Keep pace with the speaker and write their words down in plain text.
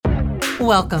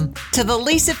Welcome to the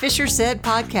Lisa Fisher Said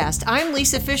podcast. I'm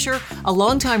Lisa Fisher, a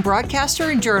longtime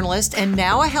broadcaster and journalist, and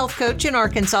now a health coach in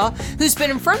Arkansas who's been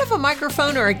in front of a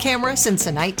microphone or a camera since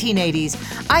the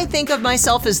 1980s. I think of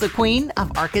myself as the queen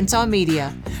of Arkansas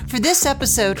media. For this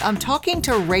episode, I'm talking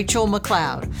to Rachelle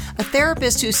McCloud, a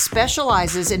therapist who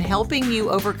specializes in helping you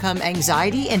overcome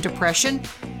anxiety and depression.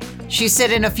 She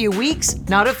said in a few weeks,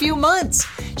 not a few months.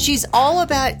 She's all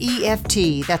about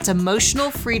EFT, that's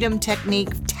emotional freedom technique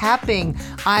tapping.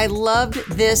 I loved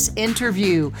this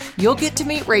interview. You'll get to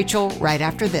meet Rachelle right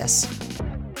after this.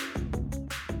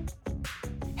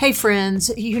 Hey friends,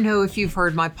 if you've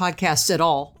heard my podcast at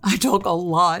all, I talk a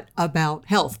lot about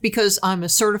health because I'm a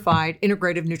certified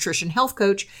integrative nutrition health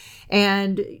coach,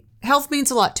 and health means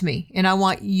a lot to me, and I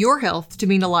want your health to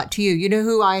mean a lot to you. You know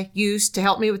who I use to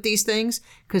help me with these things?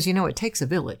 Because it takes a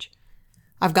village.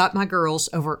 I've got my girls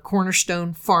over at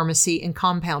Cornerstone Pharmacy and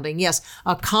Compounding. Yes,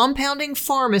 a compounding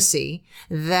pharmacy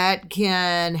that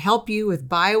can help you with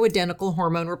bioidentical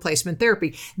hormone replacement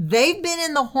therapy. They've been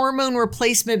in the hormone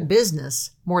replacement business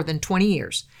more than 20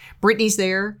 years. Brittany's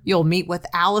there. You'll meet with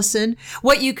Allison.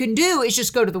 What you can do is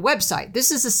just go to the website. This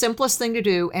is the simplest thing to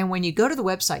do. And when you go to the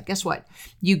website, guess what?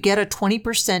 You get a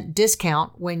 20%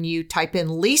 discount when you type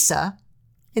in Lisa.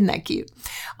 Isn't that cute?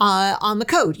 On the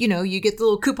code, you get the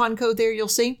little coupon code there, you'll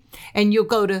see, and you'll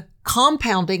go to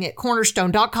compounding at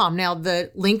cornerstone.com. Now,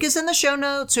 the link is in the show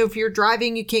notes. So if you're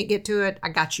driving, you can't get to it, I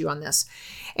got you on this.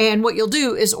 And what you'll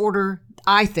do is order,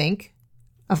 I think,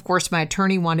 of course, my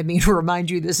attorney wanted me to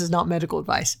remind you this is not medical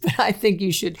advice, but I think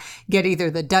you should get either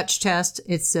the Dutch test,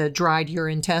 it's a dried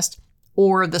urine test,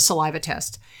 or the saliva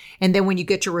test. And then when you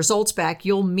get your results back,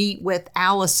 you'll meet with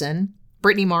Allison.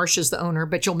 Brittany Marsh is the owner,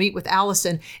 but you'll meet with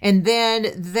Allison, and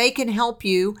then they can help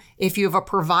you. If you have a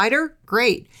provider,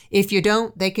 great. If you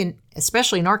don't, they can,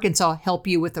 especially in Arkansas, help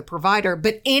you with a provider.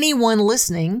 But anyone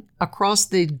listening across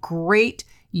the great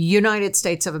United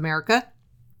States of America,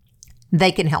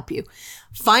 they can help you.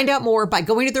 Find out more by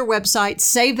going to their website,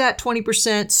 save that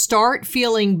 20%, start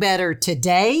feeling better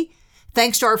today.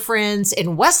 Thanks to our friends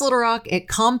in West Little Rock at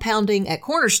compounding at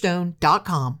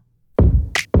cornerstone.com.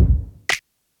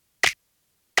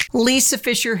 Lisa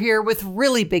Fisher here with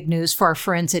really big news for our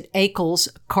friends at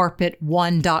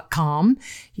AclesCarpet1.com.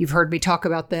 You've heard me talk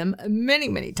about them many,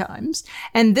 many times.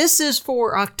 And this is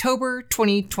for October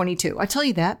 2022. I tell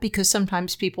you that because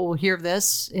sometimes people will hear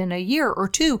this in a year or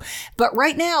two. But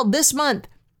right now, this month,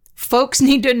 folks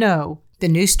need to know the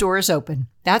new store is open.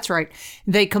 That's right.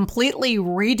 They completely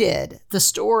redid the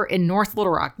store in North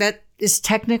Little Rock. That is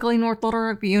technically North Little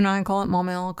Rock, but you and I call it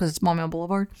Maumelle because it's Maumelle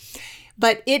Boulevard.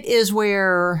 But it is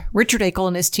where Richard Akel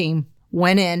and his team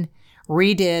went in,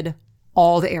 redid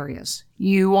all the areas.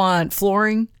 You want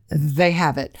flooring? They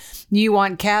have it. You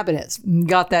want cabinets?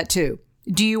 Got that too.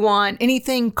 Do you want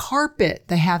anything carpet?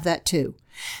 They have that too.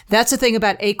 That's the thing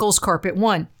about Akel's Carpet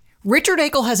One. Richard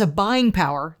Akel has a buying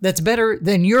power that's better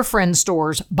than your friend's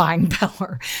store's buying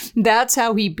power. That's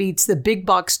how he beats the big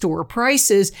box store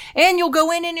prices. And you'll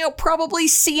go in and you'll probably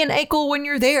see an Akel when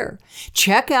you're there.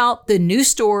 Check out the new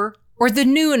store or the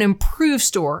new and improved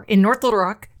store in North Little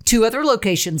Rock, 2 other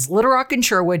locations, Little Rock and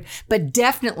Sherwood, but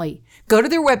definitely go to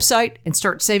their website and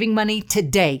start saving money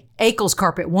today,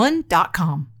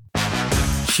 AclesCarpet1.com.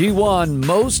 She won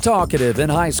Most Talkative in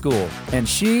high school, and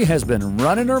she has been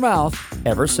running her mouth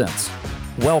ever since.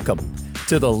 Welcome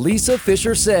to the Lisa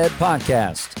Fisher Said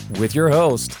podcast with your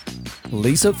host,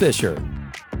 Lisa Fisher.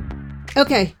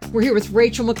 Okay, we're here with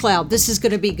Rachelle McCloud. This is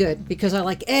going to be good because I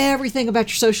like everything about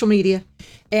your social media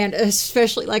and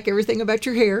especially like everything about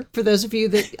your hair. For those of you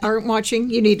that aren't watching,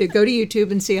 you need to go to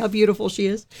YouTube and see how beautiful she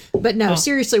is. But no,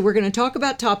 seriously, we're going to talk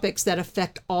about topics that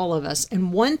affect all of us.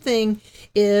 And one thing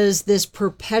is this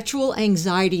perpetual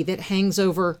anxiety that hangs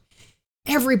over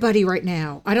everybody right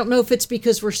now. I don't know if it's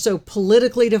because we're so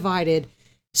politically divided,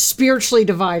 spiritually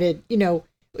divided,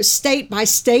 state by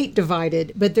state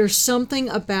divided, but there's something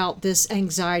about this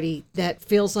anxiety that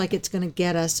feels like it's going to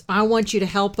get us. I want you to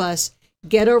help us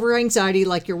get over anxiety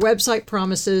like your website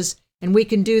promises, and we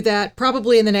can do that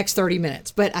probably in the next 30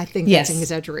 minutes, but I think that's an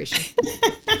exaggeration.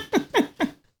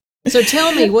 So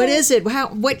tell me, what is it?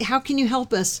 How can you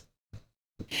help us?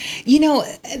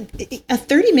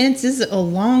 30 minutes is a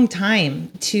long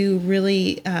time to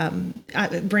really,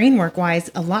 brain work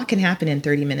wise, a lot can happen in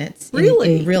 30 minutes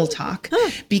in real talk,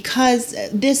 because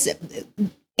this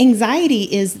anxiety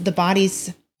is the body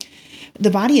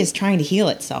is trying to heal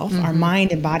itself. Mm-hmm. Our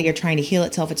mind and body are trying to heal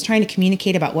itself. It's trying to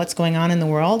communicate about what's going on in the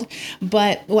world.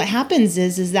 But what happens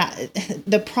is that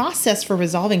the process for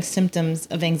resolving symptoms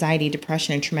of anxiety,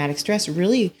 depression, and traumatic stress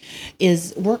really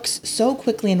works so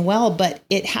quickly and well, but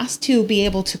it has to be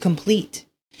able to complete.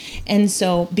 And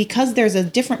so because there's a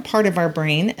different part of our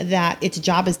brain that its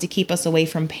job is to keep us away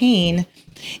from pain,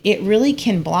 it really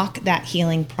can block that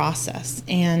healing process.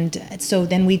 And so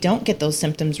then we don't get those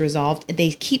symptoms resolved.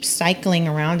 They keep cycling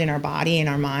around in our body and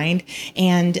our mind,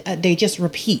 and they just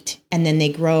repeat, and then they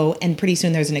grow. And pretty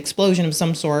soon there's an explosion of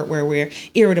some sort where we're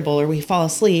irritable, or we fall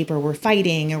asleep, or we're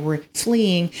fighting, or we're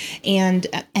fleeing. And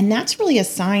that's really a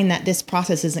sign that this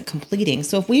process isn't completing.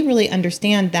 So if we really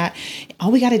understand that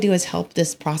all we got to do is help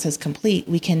this process complete,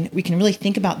 we can really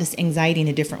think about this anxiety in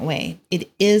a different way.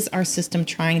 It is our system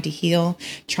trying to heal,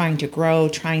 trying to grow,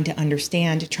 trying to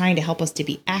understand, trying to help us to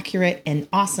be accurate and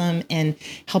awesome and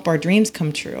help our dreams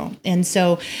come true. And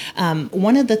so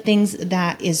one of the things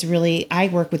that is really, I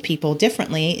work with people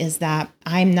differently, is that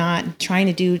I'm not trying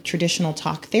to do traditional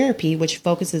talk therapy, which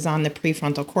focuses on the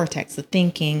prefrontal cortex, the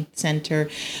thinking center,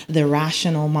 the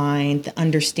rational mind, the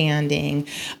understanding.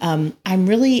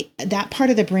 That part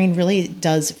of the brain really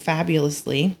does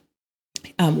fabulously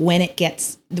when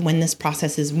this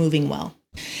process is moving well.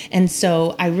 And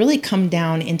so I really come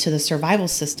down into the survival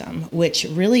system, which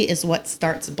really is what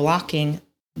starts blocking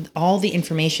all the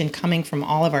information coming from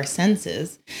all of our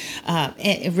senses,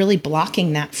 and really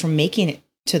blocking that from making it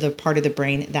to the part of the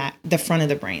brain, that the front of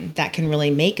the brain, that can really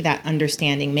make that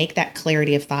understanding, make that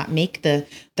clarity of thought, make the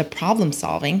problem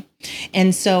solving.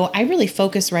 And so I really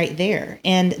focus right there.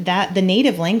 And that the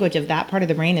native language of that part of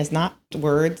the brain is not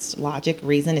words, logic,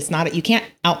 reason. It's not, you can't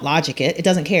out logic it. It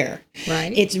doesn't care.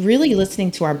 Right. It's really listening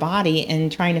to our body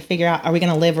and trying to figure out, are we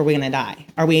going to live or are we going to die?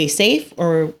 Are we safe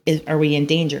or are we in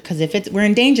danger? Because if we're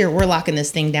in danger, we're locking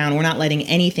this thing down. We're not letting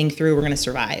anything through. We're going to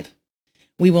survive.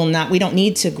 We don't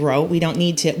need to grow. We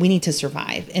need to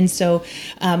survive. And so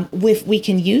if we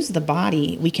can use the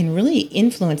body, we can really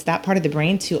influence that part of the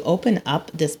brain to open up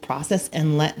this process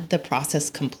and let the process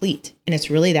complete. And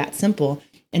it's really that simple.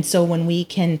 And so when we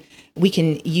can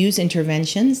use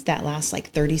interventions that last like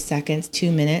 30 seconds,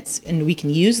 2 minutes, and we can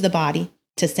use the body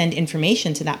to send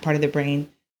information to that part of the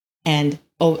brain, and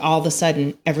all of a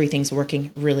sudden, everything's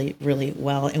working really, really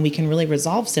well. And we can really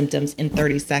resolve symptoms in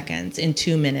 30 seconds, in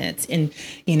 2 minutes, in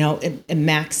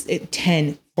max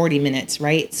 10, 40 minutes,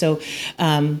 right? So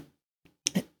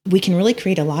we can really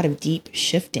create a lot of deep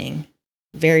shifting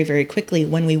very, very quickly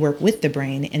when we work with the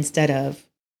brain instead of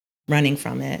running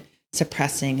from it,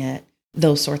 suppressing it,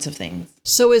 those sorts of things.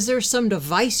 So is there some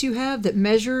device you have that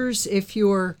measures if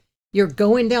you're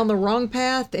going down the wrong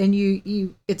path, and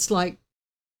it's like,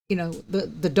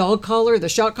 the dog collar, the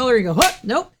shot collar, you go,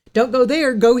 nope, don't go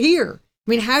there, go here. I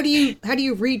mean, how do you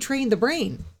retrain the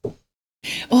brain?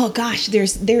 Oh gosh,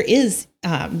 there is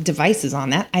devices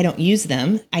on that. I don't use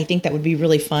them. I think that would be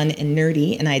really fun and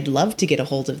nerdy, and I'd love to get a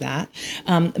hold of that.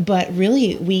 But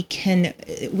really,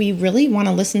 we really want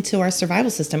to listen to our survival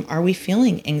system. Are we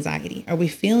feeling anxiety? Are we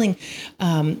feeling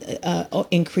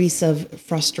increase of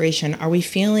frustration? Are we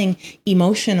feeling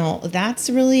emotional? That's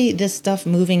really this stuff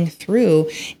moving through,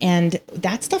 and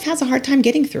that stuff has a hard time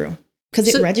getting through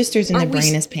because it registers in the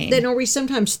brain as pain. Then are we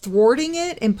sometimes thwarting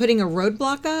it and putting a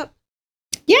roadblock up?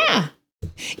 Yeah.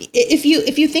 If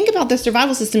you think about the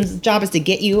survival system's job is to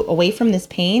get you away from this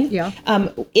pain,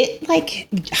 it like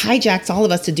hijacks all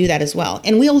of us to do that as well.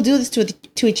 And we'll do this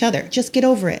to each other. Just get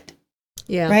over it.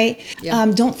 Yeah. Right. Yeah.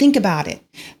 Don't think about it.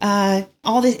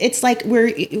 All this, it's like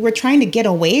we're trying to get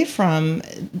away from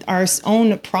our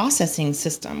own processing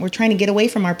system. We're trying to get away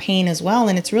from our pain as well.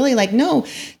 And it's really like, no,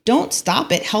 don't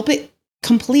stop it. Help it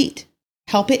complete.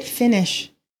 Help it finish.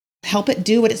 Help it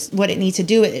do what it needs to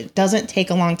do. It doesn't take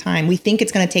a long time. We think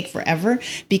it's going to take forever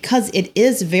because it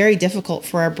is very difficult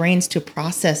for our brains to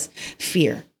process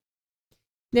fear,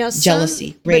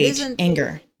 jealousy, rage,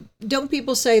 anger. Don't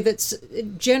people say that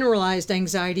generalized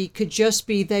anxiety could just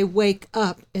be they wake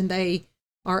up and they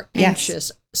are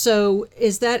anxious? Yes. So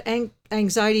is that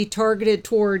anxiety targeted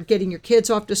toward getting your kids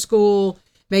off to school,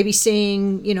 maybe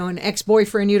seeing, an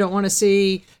ex-boyfriend you don't want to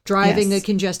see, driving a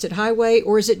congested highway?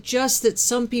 Or is it just that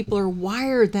some people are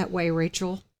wired that way,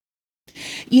 Rachel?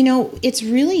 It's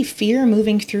really fear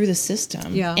moving through the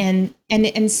system. Yeah.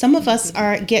 And some of us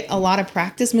get a lot of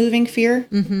practice moving fear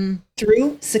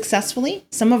through successfully.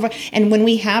 And when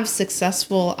we have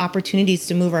successful opportunities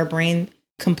to move our brain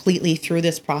completely through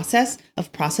this process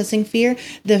of processing fear,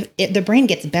 the brain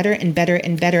gets better and better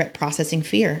and better at processing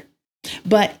fear.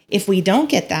 But if we don't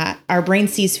get that, our brain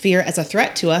sees fear as a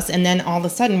threat to us, and then all of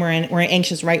a sudden we're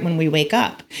anxious right when we wake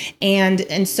up.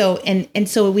 And so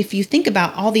if you think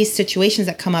about all these situations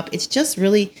that come up, it's just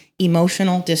really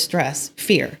emotional distress,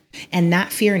 fear. And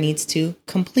that fear needs to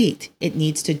complete. It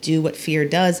needs to do what fear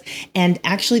does. And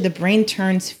actually the brain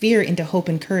turns fear into hope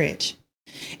and courage.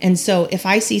 And so if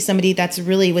I see somebody that's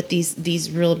really with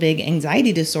these real big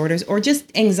anxiety disorders, or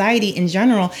just anxiety in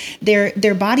general,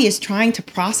 their body is trying to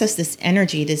process this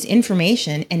energy, this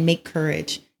information, and make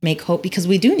courage, make hope, because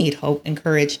we do need hope and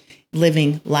courage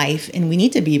living life, and we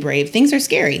need to be brave. Things are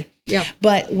scary. Yeah.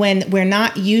 But when we're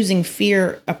not using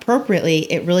fear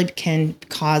appropriately, it really can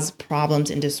cause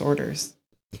problems and disorders.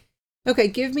 Okay,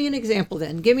 give me an example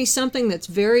then. Give me something that's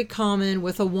very common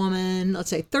with a woman,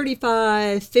 let's say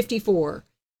 35, 54,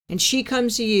 and she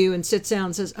comes to you and sits down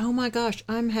and says, oh my gosh,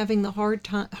 I'm having the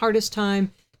hardest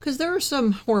time, because there are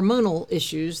some hormonal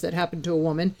issues that happen to a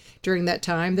woman during that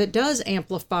time that does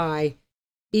amplify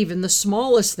even the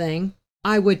smallest thing.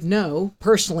 I would know,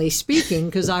 personally speaking,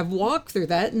 because I've walked through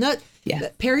that. And that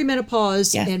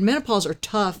perimenopause and menopause are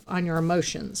tough on your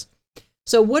emotions.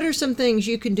 So what are some things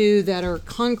you can do that are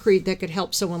concrete that could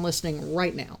help someone listening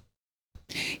right now?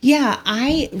 Yeah,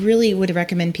 I really would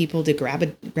recommend people to grab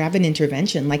an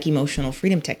intervention like emotional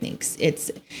freedom techniques.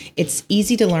 It's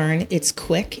easy to learn. It's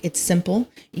quick. It's simple.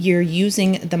 You're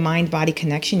using the mind-body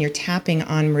connection. You're tapping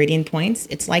on meridian points.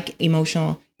 It's like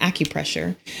emotional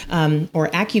acupressure or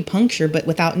acupuncture, but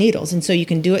without needles. And so you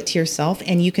can do it to yourself,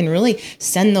 and you can really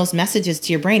send those messages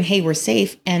to your brain, hey, we're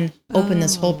safe, and open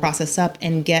this whole process up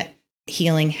and get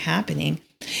healing happening.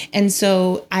 And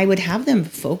so I would have them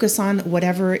focus on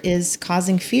whatever is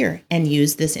causing fear and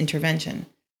use this intervention.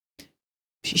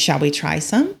 Shall we try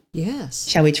some? Yes.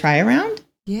 Shall we try a round?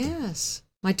 Yes.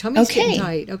 My tummy's getting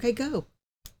tight. Okay, go.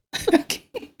 Okay.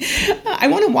 I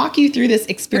want to walk you through this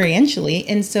experientially.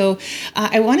 And so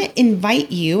I want to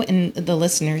invite you and the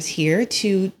listeners here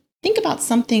to think about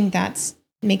something that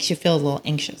makes you feel a little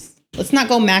anxious. Let's not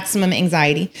go maximum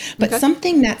anxiety, but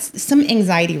something that's some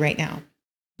anxiety right now.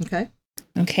 Okay.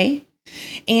 Okay.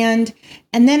 And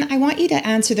then I want you to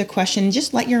answer the question,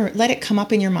 just let it come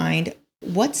up in your mind.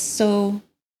 What's so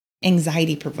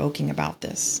anxiety provoking about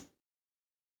this?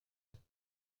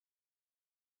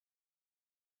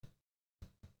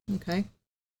 Okay.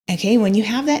 Okay. When you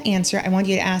have that answer, I want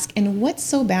you to ask, and what's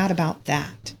so bad about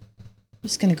that? I'm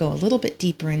just going to go a little bit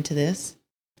deeper into this.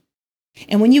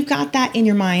 And when you've got that in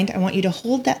your mind, I want you to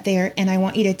hold that there, and I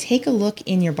want you to take a look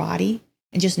in your body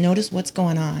and just notice what's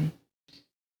going on.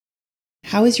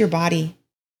 How is your body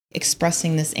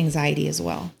expressing this anxiety as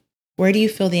well? Where do you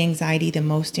feel the anxiety the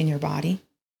most in your body?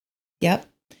 Yep.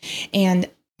 And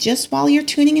just while you're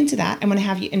tuning into that, I'm going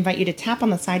to invite you to tap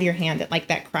on the side of your hand at like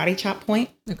that karate chop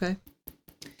point. Okay.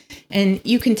 And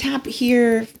you can tap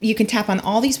here. You can tap on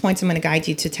all these points I'm going to guide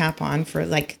you to tap on for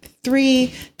like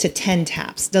 3 to 10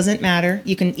 taps. Doesn't matter.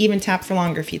 You can even tap for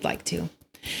longer if you'd like to.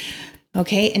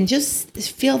 Okay. And just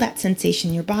feel that sensation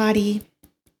in your body.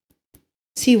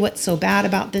 See what's so bad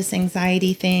about this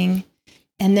anxiety thing.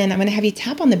 And then I'm going to have you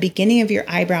tap on the beginning of your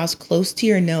eyebrows close to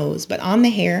your nose, but on the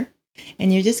hair.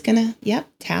 And you're just going to,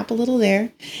 tap a little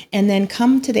there. And then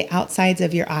come to the outsides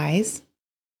of your eyes.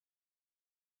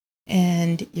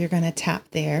 And you're going to tap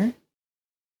there.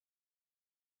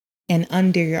 And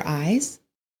under your eyes.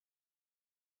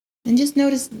 And just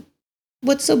notice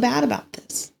what's so bad about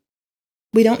this.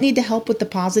 We don't need to help with the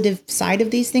positive side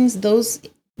of these things.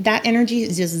 That energy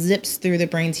just zips through the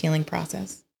brain's healing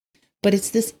process. But it's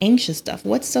this anxious stuff.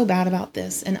 What's so bad about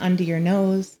this? And under your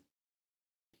nose.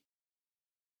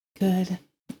 Good.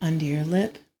 Under your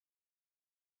lip.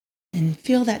 And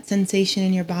feel that sensation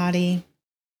in your body.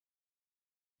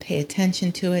 Pay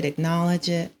attention to it. Acknowledge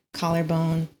it.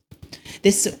 Collarbone.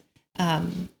 This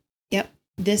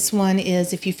one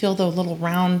is, if you feel the little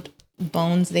round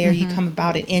bones there, you come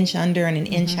about an inch under and an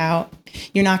inch out.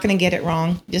 You're not going to get it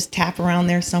wrong. Just tap around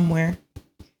there somewhere.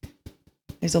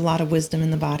 There's a lot of wisdom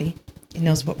in the body. It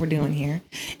knows what we're doing here.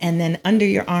 And then under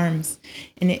your arms,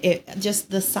 and it just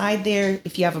the side there,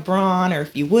 if you have a bra on, or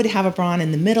if you would have a bra on,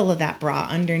 in the middle of that bra,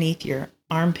 underneath your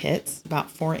armpits, about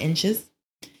 4 inches.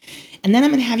 And then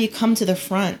I'm going to have you come to the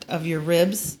front of your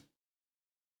ribs,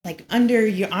 like on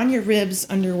your ribs,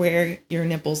 under where your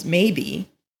nipples may be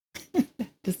at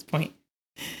this point.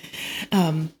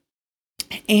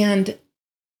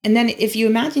 And then if you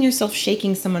imagine yourself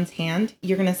shaking someone's hand,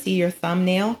 you're going to see your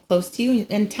thumbnail close to you,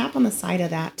 and tap on the side of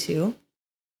that too.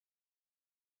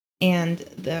 And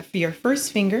for your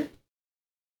first finger,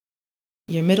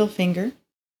 your middle finger,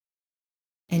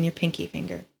 and your pinky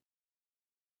finger.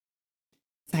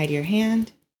 Side of your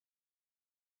hand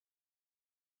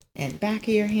and back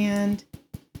of your hand.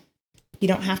 You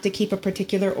don't have to keep a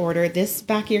particular order. This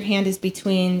back of your hand is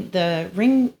between the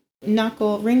ring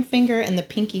finger and the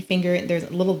pinky finger. There's a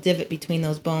little divot between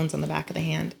those bones on the back of the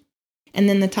hand. And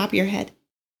then the top of your head.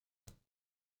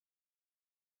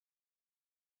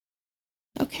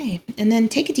 Okay, and then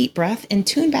take a deep breath and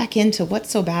tune back into what's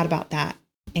so bad about that.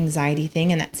 anxiety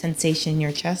thing and that sensation in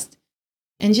your chest,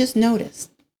 and just notice.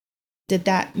 Did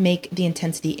that make the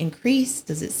intensity increase?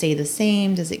 Does it stay the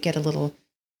same? Does it get a little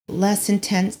less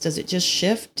intense? Does it just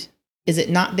shift? Is it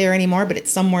not there anymore, but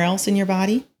it's somewhere else in your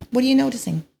body? What are you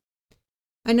noticing?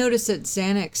 I noticed that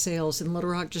Xanax sales in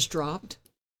Little Rock just dropped.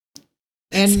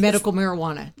 And medical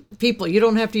marijuana. People, you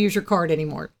don't have to use your card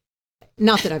anymore.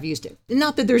 Not that I've used it.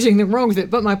 Not that there's anything wrong with it,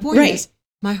 but my point is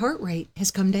my heart rate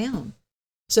has come down.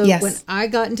 So when I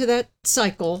got into that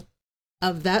cycle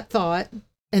of that thought,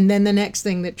 and then the next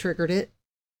thing that triggered it,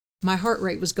 my heart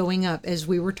rate was going up as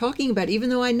we were talking about, even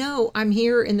though I know I'm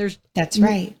here and there's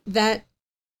that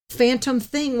phantom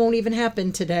thing won't even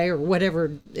happen today or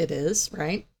whatever it is,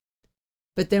 right?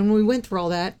 But then when we went through all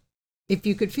that, if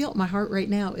you could feel it, my heart rate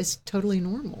now is totally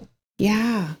normal.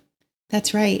 Yeah,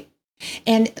 that's right.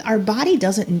 And our body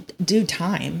doesn't do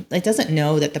time. It doesn't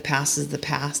know that the past is the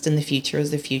past and the future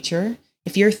is the future.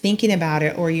 If you're thinking about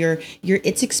it, or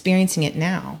it's experiencing it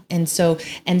now. And so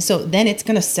then it's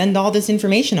going to send all this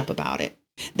information up about it.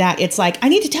 That it's like, I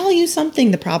need to tell you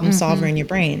something, the problem solver in your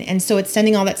brain. And so it's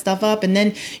sending all that stuff up, and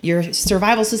then your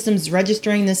survival system's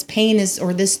registering this pain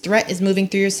or this threat is moving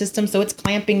through your system. So it's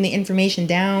clamping the information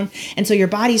down. And so your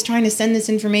body's trying to send this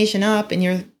information up, and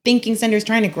your thinking center is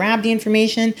trying to grab the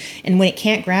information. And when it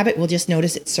can't grab it, we'll just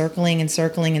notice it circling and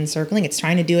circling and circling. It's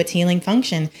trying to do its healing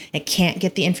function. It can't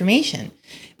get the information.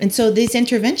 And so these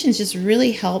interventions just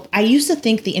really help. I used to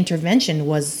think the intervention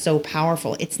was so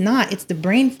powerful. It's not, it's the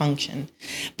brain function.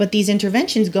 But these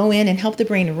interventions go in and help the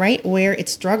brain right where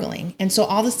it's struggling. And so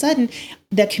all of a sudden,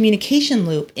 the communication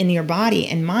loop in your body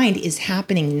and mind is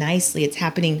happening nicely. It's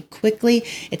happening quickly.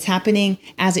 It's happening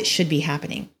as it should be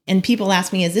happening. And people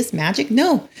ask me, is this magic?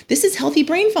 No, this is healthy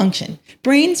brain function.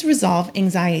 Brains resolve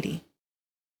anxiety.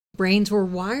 Brains were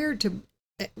wired to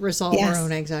resolve our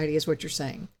own anxiety, is what you're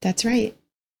saying. That's right.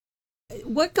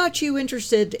 What got you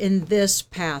interested in this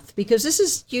path? Because this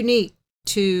is unique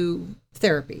to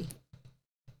therapy.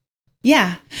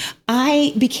 Yeah,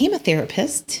 I became a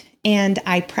therapist and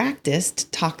I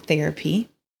practiced talk therapy,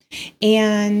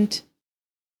 and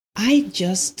I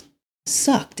just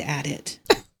sucked at it.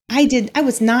 I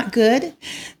was not good.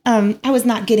 I was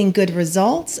not getting good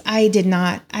results. I did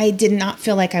not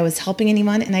feel like I was helping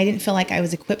anyone, and I didn't feel like I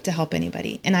was equipped to help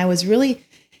anybody. And I was really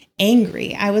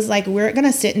angry. I was like, we're going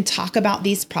to sit and talk about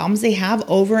these problems they have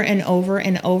over and over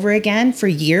and over again for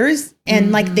years.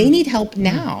 And like, they need help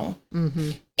now.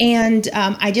 And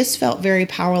I just felt very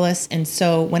powerless. And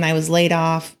so when I was laid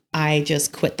off, I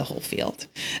just quit the whole field.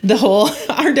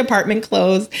 Our department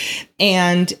closed,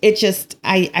 and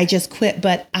I just quit.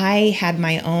 But I had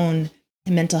my own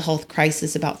mental health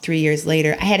crisis about 3 years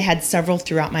later. I had several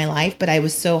throughout my life, but I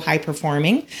was so high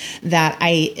performing that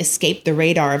I escaped the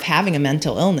radar of having a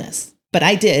mental illness. But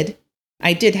I did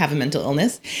have a mental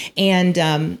illness. And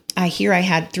I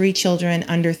had 3 children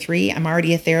under 3. I'm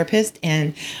already a therapist,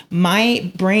 and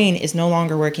my brain is no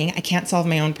longer working. I can't solve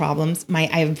my own problems. I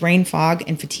have brain fog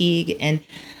and fatigue, and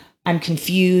I'm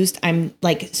confused. I'm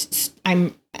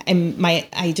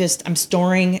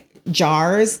storing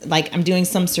jars, like I'm doing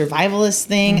some survivalist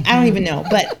thing. I don't even know.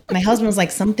 But my husband was like,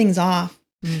 something's off.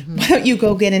 Why don't you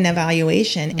go get an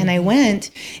evaluation? And I went,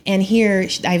 and here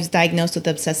I was diagnosed with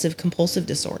obsessive compulsive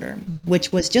disorder,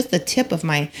 which was just the tip of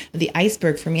the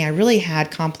iceberg for me. I really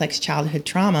had complex childhood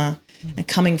trauma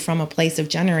coming from a place of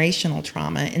generational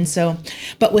trauma. And so,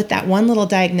 but with that one little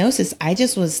diagnosis, I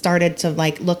just started to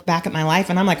like look back at my life,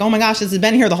 and I'm like, oh my gosh, this has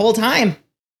been here the whole time.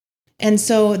 And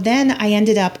so then I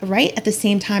ended up right at the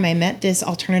same time I met this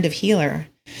alternative healer,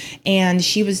 and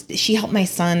she helped my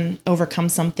son overcome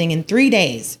something in 3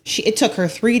 days. It took her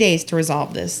 3 days to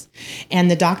resolve this, and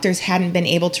the doctors hadn't been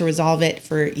able to resolve it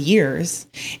for years.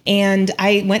 And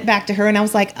I went back to her and I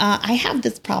was like, I have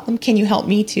this problem. Can you help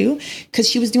me too? Because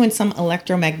she was doing some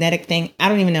electromagnetic thing. I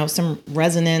don't even know, some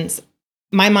resonance.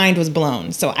 My mind was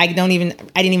blown. So I didn't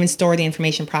even store the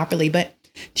information properly, but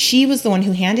she was the one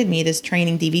who handed me this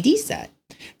training DVD set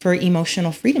for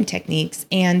emotional freedom techniques.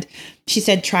 And she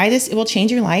said, try this, it will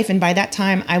change your life. And by that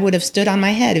time, I would have stood on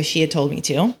my head if she had told me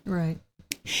to. Right.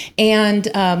 And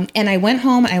I went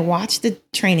home, I watched the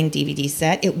training DVD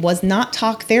set. It was not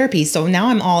talk therapy. So now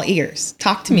I'm all ears.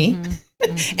 Talk to me.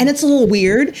 And it's a little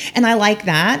weird, and I like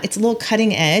that. It's a little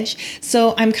cutting edge.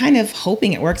 So I'm kind of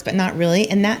hoping it works, but not really.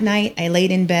 And that night I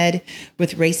laid in bed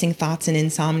with racing thoughts and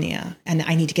insomnia, and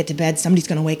I need to get to bed. Somebody's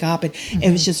going to wake up. And it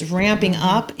was just ramping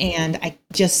up, and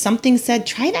something said,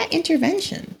 try that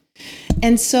intervention.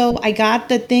 And so I got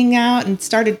the thing out and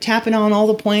started tapping on all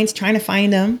the points, trying to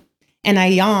find them. And I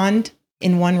yawned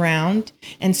in one round.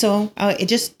 And so it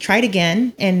just tried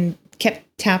again and kept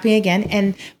tapping again.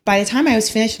 And by the time I was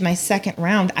finished with my second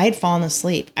round, I had fallen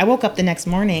asleep. I woke up the next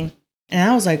morning and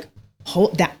I was like,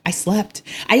 I slept.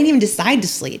 I didn't even decide to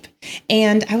sleep.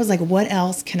 And I was like, what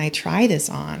else can I try this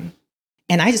on?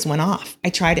 And I just went off. I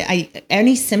tried it.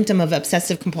 Any symptom of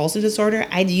obsessive compulsive disorder,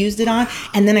 I'd used it on,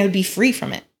 and then I would be free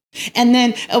from it. And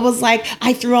then it was like,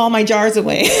 I threw all my jars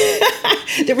away.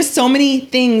 There were so many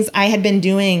things I had been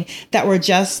doing that were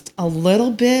just a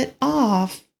little bit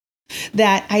off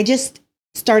that I just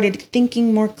started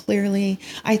thinking more clearly.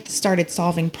 I started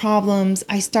solving problems.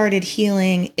 I started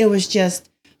healing. It was just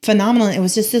phenomenal. It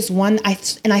was just this one,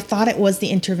 and I thought it was the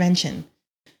intervention.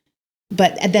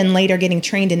 But then later getting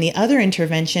trained in the other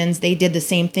interventions, they did the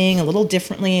same thing a little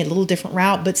differently, a little different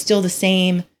route, but still the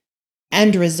same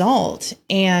end result.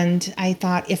 And I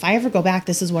thought, if I ever go back,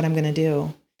 this is what I'm going to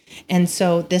do. And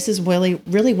so this is really,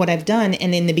 really what I've done.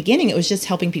 And in the beginning, it was just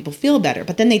helping people feel better,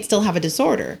 but then they'd still have a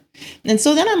disorder. And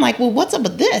so then I'm like, well, what's up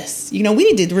with this? We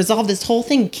need to resolve this whole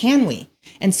thing. Can we?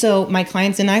 And so my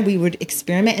clients and we would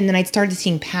experiment, and then I started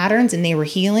seeing patterns and they were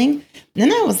healing. And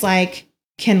then I was like,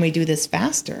 can we do this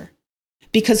faster?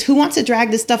 Because who wants to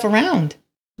drag this stuff around?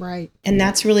 Right. And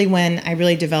that's really when I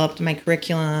really developed my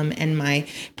curriculum and my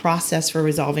process for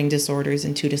resolving disorders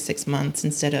in 2 to 6 months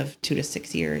instead of 2 to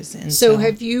 6 years. And so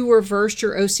have you reversed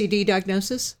your OCD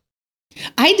diagnosis?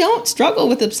 I don't struggle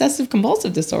with obsessive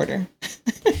compulsive disorder.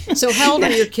 So how old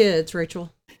are your kids,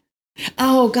 Rachel?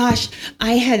 Oh, gosh.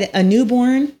 I had a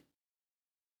newborn.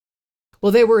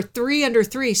 Well, they were 3 under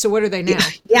 3. So what are they now?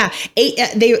 Yeah.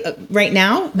 8. Right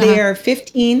now, they are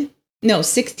 16,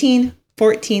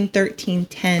 14, 13,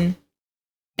 10,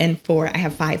 and 4. I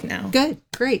have 5 now. Good.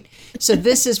 Great. So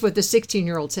this is what the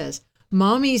 16-year-old says.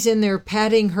 Mommy's in there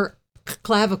patting her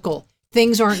clavicle.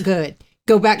 Things aren't good.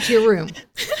 Go back to your room.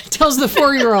 Tells the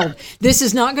 4-year-old, this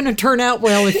is not going to turn out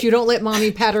well if you don't let mommy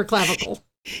pat her clavicle.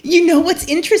 You know, what's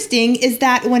interesting is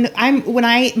that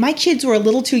my kids were a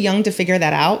little too young to figure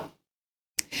that out.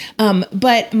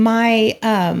 But my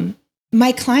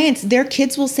clients, their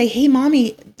kids will say, hey,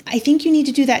 mommy, I think you need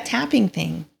to do that tapping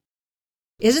thing.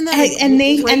 Isn't that?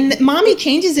 And mommy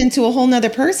changes into a whole nother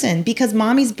person because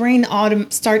mommy's brain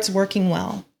starts working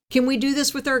well. Can we do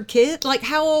this with our kid? Like,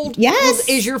 how old? Yes.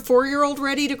 Is your 4-year-old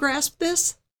ready to grasp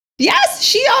this? Yes,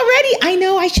 she already. I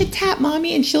know I should tap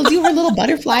mommy, and she'll do her little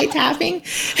butterfly tapping.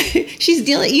 She's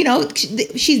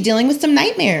dealing with some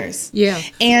nightmares. Yeah,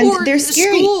 and or they're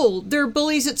scary. School. They're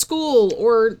bullies at school,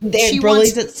 or they're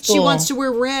bullies at school. She wants to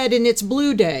wear red, and it's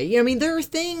blue day. I mean, there are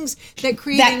things that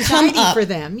create anxiety for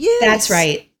them. Yes, that's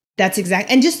right. That's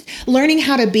exact. And just learning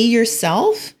how to be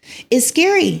yourself is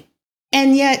scary,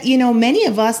 and yet many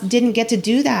of us didn't get to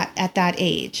do that at that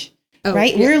age. Oh,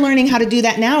 right. Yeah. We're learning how to do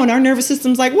that now. And our nervous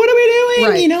system's like, what are we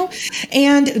doing? Right.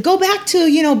 And go back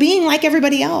to, being like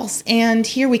everybody else. And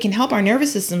here we can help our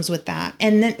nervous systems with that.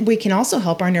 And then we can also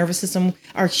help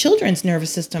our children's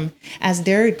nervous system as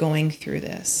they're going through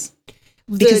this.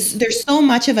 Because there's so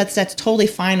much of us that's totally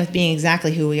fine with being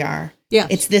exactly who we are. Yeah.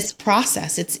 It's this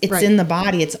process. It's right. in the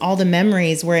body. It's all the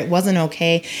memories where it wasn't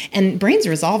okay. And brains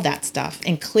resolve that stuff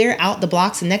and clear out the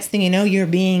blocks. And next thing you know, you're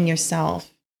being yourself.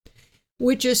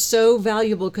 Which is so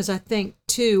valuable because I think,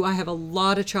 too, I have a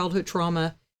lot of childhood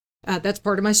trauma. That's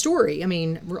part of my story. I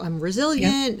mean, I'm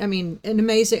resilient. Yeah. I mean,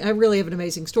 I really have an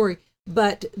amazing story.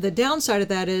 But the downside of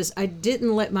that is I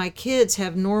didn't let my kids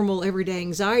have normal everyday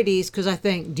anxieties because I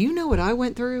think, do you know what I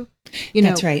went through?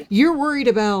 That's right. You're worried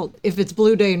about if it's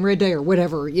blue day and red day or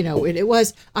whatever, it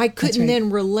was. I couldn't then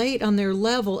relate on their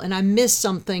level, and I missed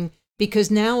something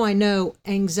because now I know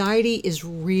anxiety is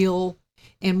real.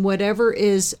 And whatever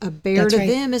is a bear to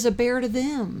them is a bear to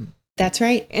them. That's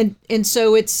right. And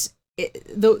so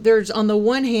there's on the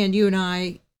one hand, you and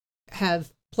I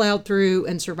have plowed through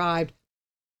and survived.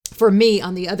 For me,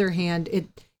 on the other hand,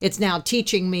 it's now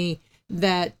teaching me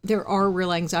that there are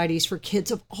real anxieties for kids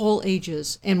of all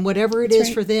ages. And whatever it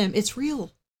is for them, it's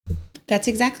real. That's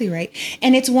exactly right.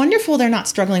 And it's wonderful they're not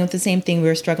struggling with the same thing we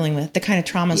were struggling with, the kind of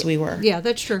traumas we were. Yeah,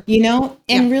 that's true.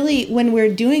 And really, when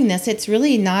we're doing this, it's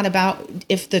really not about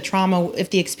if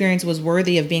the experience was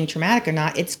worthy of being traumatic or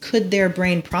not. It's could their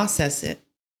brain process it?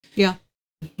 Yeah.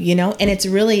 And it's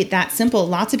really that simple.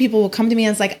 Lots of people will come to me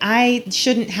and it's like, I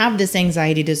shouldn't have this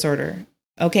anxiety disorder.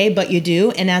 Okay, but you do.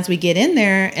 And as we get in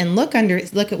there and look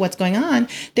at what's going on,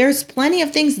 there's plenty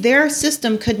of things their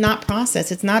system could not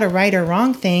process. It's not a right or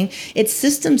wrong thing. Its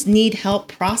systems need help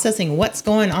processing what's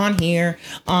going on here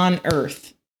on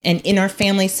Earth and in our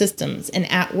family systems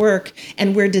and at work.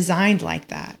 And we're designed like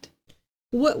that.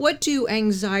 What do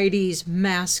anxieties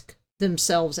mask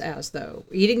themselves as, though?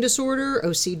 Eating disorder,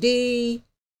 OCD,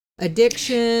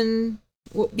 addiction?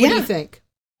 What do you think?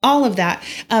 All of that.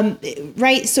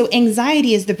 Right. So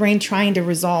anxiety is the brain trying to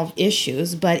resolve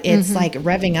issues, but it's like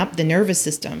revving up the nervous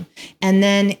system. And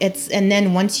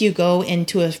then once you go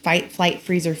into a fight, flight,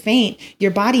 freeze, or faint,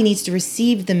 your body needs to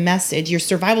receive the message. Your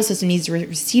survival system needs to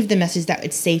receive the message that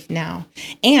it's safe now.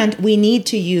 And we need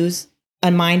to use a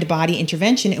mind-body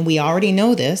intervention, and we already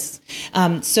know this.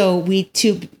 So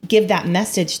to give that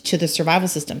message to the survival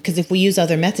system, because if we use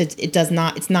other methods, it's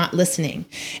not listening.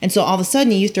 And so all of a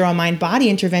sudden you throw a mind-body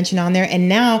intervention on there, and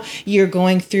now you're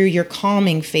going through your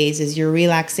calming phases, your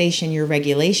relaxation, your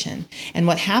regulation. And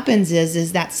what happens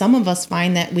is that some of us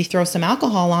find that we throw some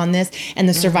alcohol on this and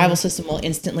the survival system will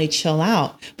instantly chill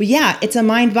out. But yeah, it's a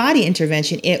mind-body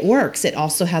intervention. It works. It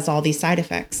also has all these side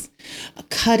effects.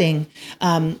 Cutting,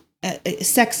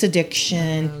 sex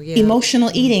addiction, emotional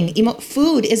eating.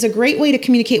 Food is a great way to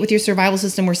communicate with your survival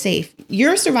system. We're safe.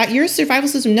 Your survival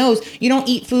system knows you don't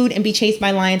eat food and be chased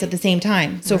by lions at the same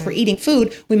time. So if we're eating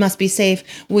food, we must be safe.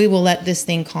 We will let this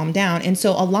thing calm down. And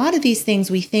so a lot of these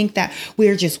things, we think that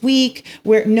we're just weak.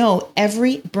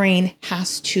 Every brain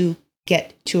has to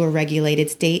get to a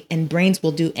regulated state, and brains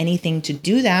will do anything to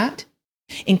do that,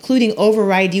 including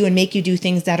override you and make you do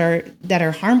things that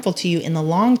are harmful to you in the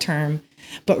long term,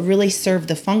 but really serve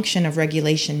the function of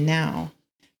regulation now.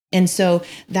 And so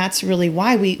that's really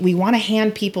why we want to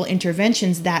hand people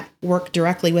interventions that work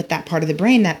directly with that part of the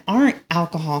brain that aren't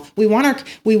alcohol. We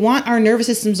want our nervous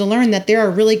systems to learn that there are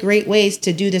really great ways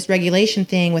to do this regulation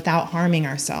thing without harming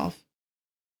ourselves.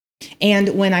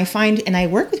 And when I find, and I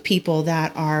work with people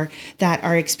that are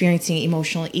experiencing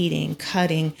emotional eating,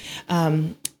 cutting,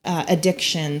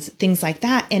 addictions, things like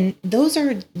that, and those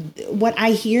are what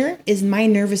I hear is my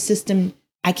nervous system.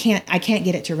 I can't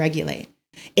get it to regulate.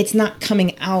 It's not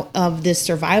coming out of this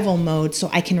survival mode so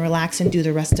I can relax and do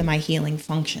the rest of my healing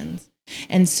functions.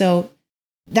 And so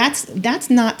that's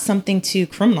not something to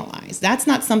criminalize. That's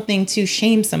not something to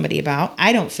shame somebody about.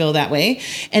 I don't feel that way.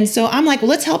 And so I'm like, well,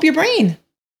 let's help your brain.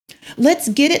 Let's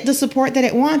get it the support that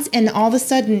it wants. And all of a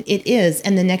sudden it is.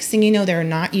 And the next thing you know,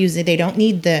 they don't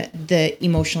need the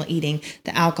emotional eating,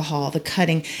 the alcohol, the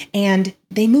cutting, and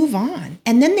they move on.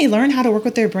 And then they learn how to work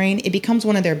with their brain. It becomes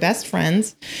one of their best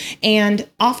friends, and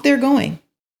off they're going.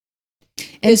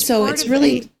 And so it's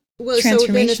really transformational.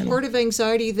 So then is part of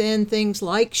anxiety then things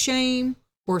like shame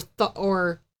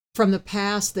or from the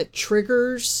past that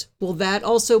triggers? Will that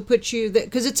also put you that,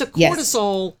 because it's a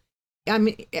cortisol. Yes. I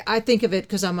mean, I think of it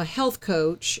because I'm a health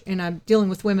coach and I'm dealing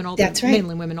with women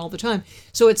mainly women all the time.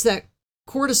 So it's that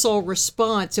cortisol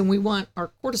response, and we want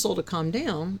our cortisol to calm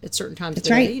down at certain times of the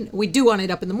day. We do want it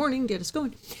up in the morning, get us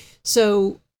going.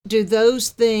 So do those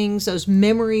things, those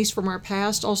memories from our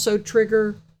past also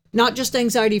trigger not just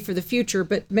anxiety for the future,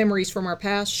 but memories from our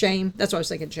past, shame? That's what I was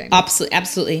thinking, shame.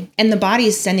 Absolutely. And the body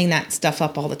is sending that stuff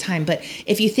up all the time. But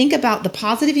if you think about the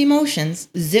positive emotions,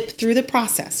 zip through the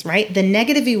process, right? The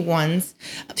negative ones,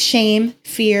 shame,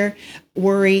 fear,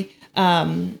 worry,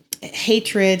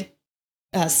 hatred,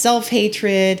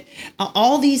 self-hatred,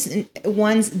 all these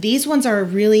ones are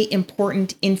really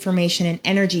important information and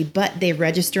energy, but they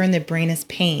register in the brain as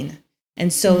pain.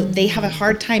 And so they have a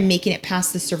hard time making it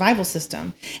past the survival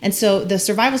system. And so the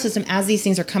survival system, as these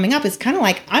things are coming up, is kind of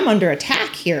like, I'm under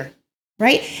attack here,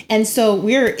 right? And so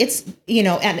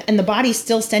and the body's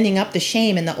still sending up the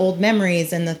shame and the old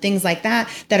memories and the things like that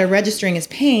are registering as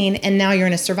pain. And now you're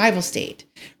in a survival state,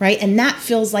 right? And that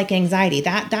feels like anxiety.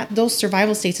 Those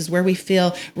survival states is where we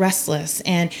feel restless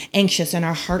and anxious and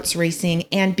our heart's racing.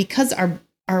 And because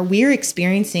we're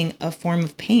experiencing a form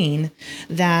of pain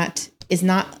that is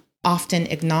not often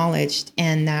acknowledged,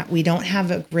 and that we don't have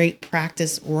a great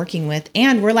practice working with.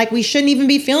 And we're like, we shouldn't even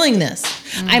be feeling this.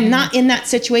 I'm not in that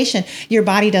situation. Your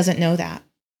body doesn't know that.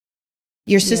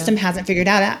 Your system hasn't figured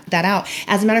that out.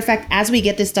 As a matter of fact, as we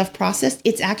get this stuff processed,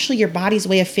 it's actually your body's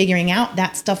way of figuring out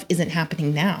that stuff isn't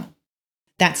happening now.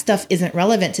 That stuff isn't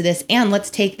relevant to this. And let's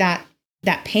take that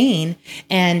pain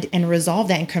and resolve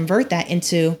that and convert that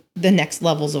into the next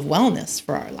levels of wellness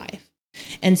for our life.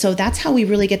 And so that's how we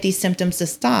really get these symptoms to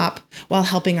stop, while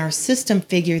helping our system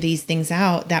figure these things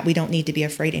out, that we don't need to be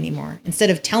afraid anymore. Instead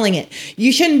of telling it,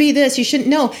 you shouldn't be this, you shouldn't.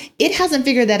 No, it hasn't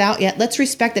figured that out yet. Let's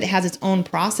respect that it has its own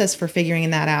process for figuring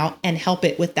that out and help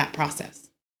it with that process.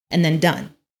 And then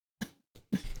done.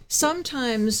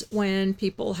 Sometimes when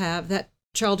people have that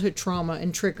childhood trauma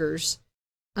and triggers,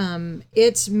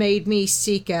 it's made me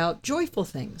seek out joyful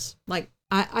things. Like,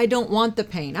 I don't want the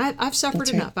pain. I've suffered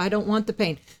enough. I don't want the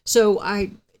pain. So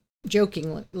I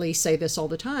jokingly say this all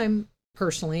the time,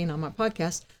 personally, and on my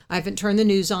podcast. I haven't turned the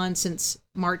news on since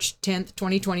March 10th,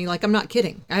 2020. Like, I'm not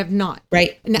kidding. I have not.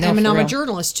 Right. And I'm a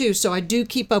journalist too, so I do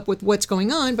keep up with what's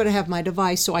going on, but I have my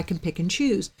device so I can pick and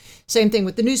choose. Same thing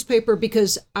with the newspaper,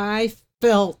 because I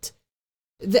felt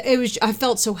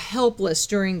so helpless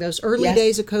during those early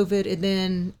days of COVID, and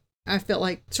then I felt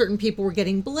like certain people were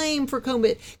getting blamed for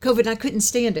COVID, and I couldn't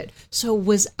stand it. So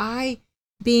was I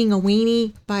being a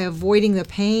weenie by avoiding the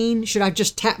pain? Should I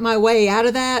just tap my way out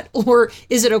of that? Or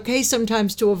is it okay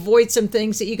sometimes to avoid some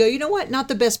things that you go, you know what, not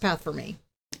the best path for me?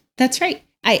 That's right.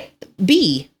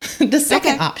 The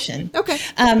second option. Okay.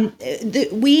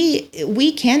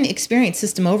 We can experience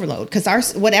system overload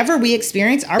because whatever we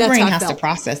experience, our brain has to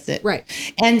process it. Right.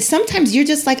 And sometimes you're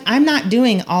just like, I'm not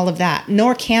doing all of that,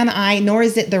 nor can I, nor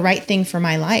is it the right thing for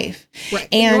my life. Right.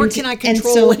 And nor can I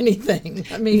control anything.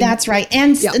 I mean, that's right.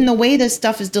 And the way this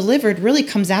stuff is delivered really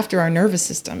comes after our nervous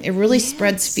system. It really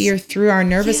spreads fear through our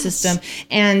nervous system.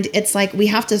 And it's like, we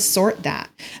have to sort that.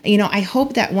 I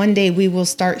hope that one day we will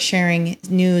start sharing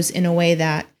news in a way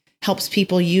that helps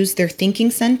people use their thinking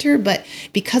center, but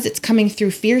because it's coming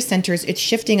through fear centers, it's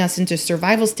shifting us into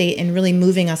survival state and really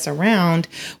moving us around,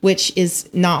 which is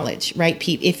knowledge, right?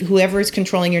 If whoever is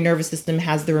controlling your nervous system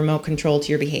has the remote control to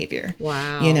your behavior.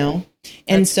 Wow. And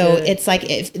That's so good. it's like,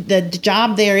 if the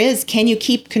job there is, can you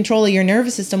keep control of your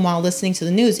nervous system while listening to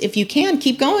the news? If you can,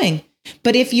 keep going.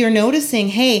 But if you're noticing,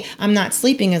 hey, I'm not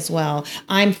sleeping as well,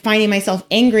 I'm finding myself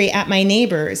angry at my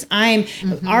neighbors, I'm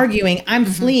arguing, I'm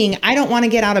fleeing, I don't want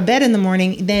to get out of bed in the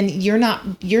morning, then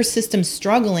your system's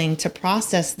struggling to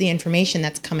process the information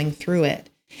that's coming through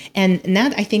it. And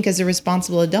that, I think, as a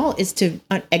responsible adult, is to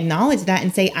acknowledge that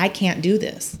and say, I can't do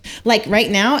this. Like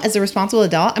right now, as a responsible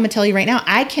adult, I'm going to tell you right now,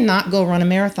 I cannot go run a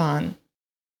marathon.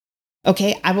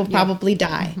 Okay, I will probably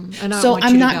die. So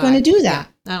I'm not going to do that.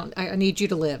 Yeah. I need you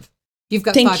to live. You've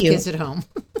got 5 kids at home.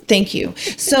 Thank you.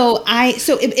 So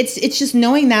it's just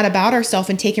knowing that about ourselves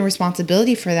and taking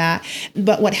responsibility for that.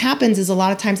 But what happens is a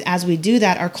lot of times as we do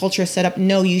that, our culture is set up,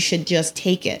 no, you should just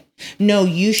take it. No,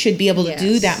 you should be able to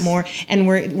do that more. And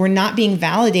we're not being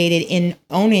validated in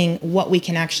owning what we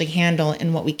can actually handle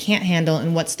and what we can't handle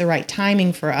and what's the right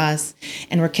timing for us.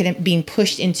 And we're being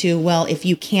pushed into, well, if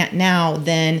you can't now,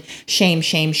 then shame,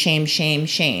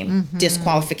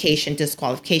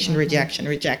 disqualification,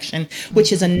 rejection,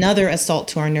 which is another assault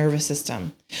to our nervous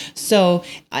system. So,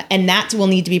 and that will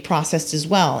need to be processed as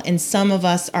well. And some of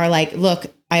us are like, look,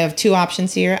 I have 2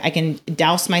 options here. I can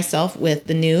douse myself with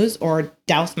the news or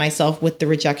douse myself with the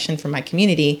rejection from my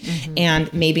community.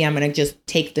 And maybe I'm going to just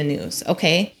take the news.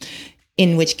 Okay.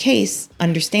 In which case,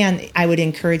 understand, I would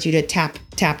encourage you to tap,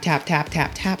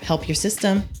 help your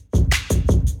system.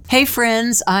 Hey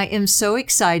friends, I am so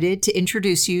excited to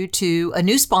introduce you to a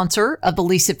new sponsor of the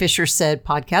Lisa Fisher Said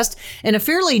podcast and a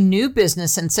fairly new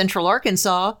business in Central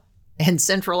Arkansas. And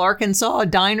Central Arkansas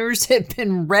diners have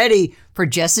been ready for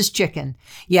Jess's Chicken.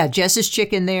 Yeah, Jess's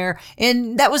Chicken there.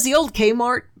 And that was the old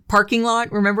Kmart parking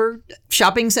lot, remember?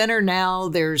 Shopping center. Now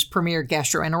there's Premier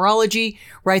Gastroenterology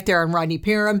right there on Rodney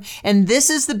Parham. And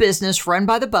this is the business run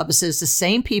by the Bubbases, the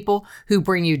same people who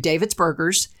bring you David's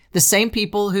Burgers, the same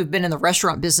people who've been in the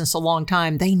restaurant business a long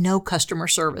time. They know customer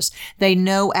service. They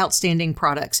know outstanding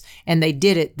products. And they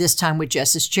did it this time with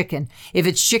Jess's Chicken. If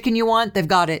it's chicken you want, they've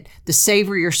got it. The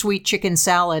savory or sweet chicken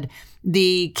salad,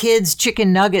 the kids'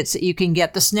 chicken nuggets that you can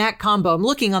get, the snack combo. I'm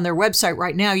looking on their website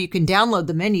right now. You can download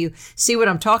the menu, see what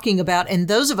I'm talking about. And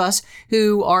those of us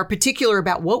who are particular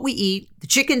about what we eat, the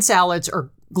chicken salads are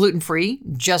gluten-free.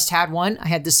 Just had one. I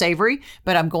had the savory,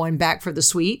 but I'm going back for the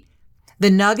sweet. The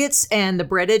nuggets and the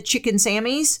breaded chicken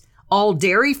sammies, all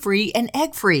dairy-free and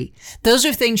egg-free. Those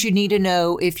are things you need to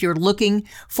know if you're looking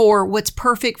for what's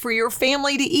perfect for your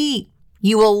family to eat.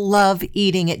 You will love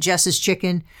eating at Jess's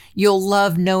Chicken. You'll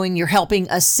love knowing you're helping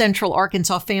a Central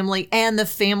Arkansas family and the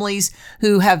families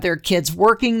who have their kids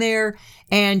working there.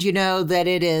 And you know that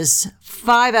it is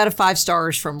 5 out of 5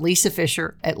 stars from Lisa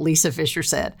Fisher at Lisa Fisher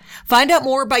Said. Find out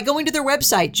more by going to their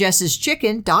website,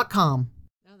 jesseschicken.com.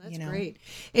 That's great.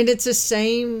 And it's the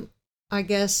same, I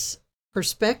guess,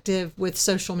 perspective with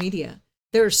social media.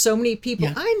 There are so many people.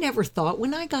 Yeah. I never thought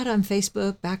when I got on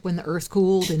Facebook back when the earth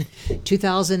cooled in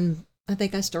 2000, I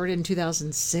think I started in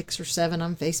 2006 or 7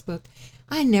 on Facebook.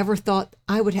 I never thought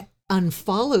I would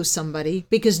unfollow somebody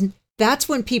because that's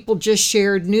when people just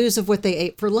shared news of what they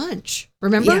ate for lunch.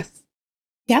 Remember? Yes.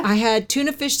 Yeah. I had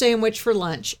tuna fish sandwich for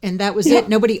lunch, and that was it.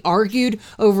 Nobody argued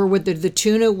over whether the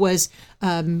tuna was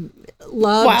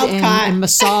loved and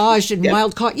massaged and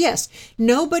wild caught. Yes.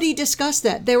 Nobody discussed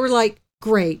that. They were like,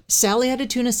 great, Sally had a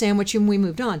tuna sandwich, and we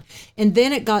moved on. And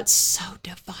then it got so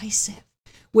divisive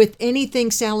with anything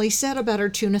Sally said about her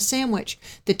tuna sandwich.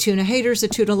 The tuna haters, the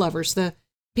tuna lovers, the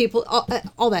people,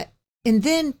 all that. And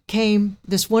then came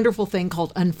this wonderful thing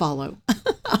called unfollow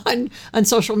on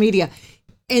social media.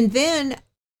 And then,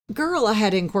 girl, I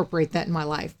had to incorporate that in my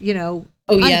life,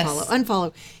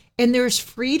 unfollow. And there's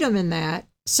freedom in that.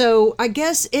 So I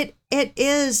guess it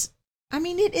is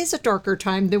a darker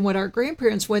time than what our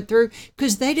grandparents went through,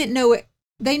 because they didn't know it.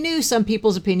 They knew some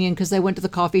people's opinion because they went to the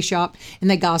coffee shop and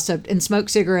they gossiped and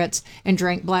smoked cigarettes and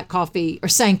drank black coffee or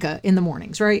Sanka in the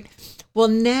mornings, right? Well,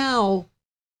 now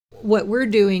what we're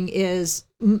doing is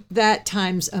that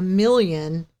times a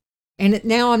million. And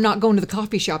now I'm not going to the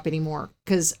coffee shop anymore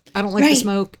because I don't like to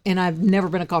smoke and I've never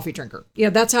been a coffee drinker.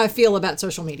 That's how I feel about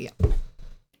social media.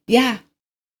 Yeah.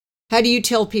 How do you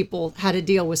tell people how to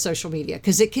deal with social media?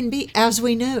 Because it can be, as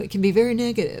we know, it can be very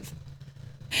negative.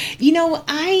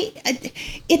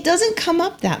 It doesn't come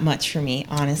up that much for me,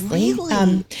 honestly.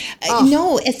 Really?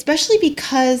 No, especially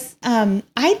because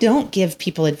I don't give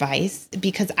people advice,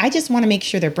 because I just want to make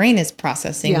sure their brain is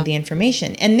processing the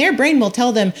information, and their brain will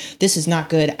tell them, this is not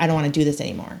good. I don't want to do this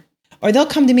anymore. Or they'll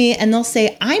come to me and they'll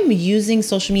say, I'm using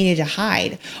social media to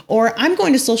hide, or I'm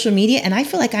going to social media and I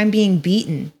feel like I'm being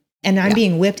beaten. And I'm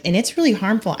being whipped and it's really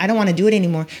harmful. I don't want to do it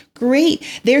anymore. Great.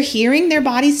 They're hearing their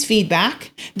body's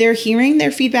feedback. They're hearing their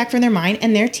feedback from their mind,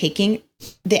 and they're taking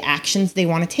the actions they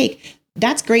want to take.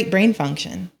 That's great brain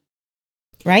function.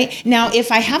 Right? Now,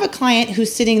 if I have a client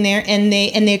who's sitting there and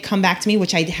they come back to me,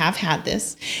 which I have had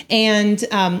this, and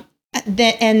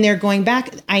they're going back,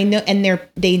 I know, and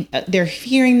they're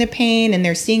hearing the pain and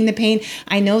they're seeing the pain.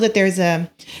 I know that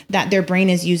that their brain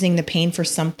is using the pain for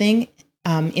something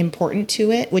important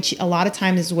to it, which a lot of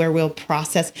times is where we'll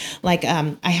process. Like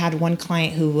I had one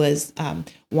client who was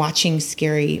watching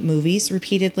scary movies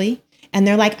repeatedly, and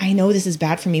they're like, I know this is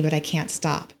bad for me, but I can't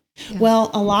stop. Yeah.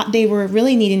 Well, they were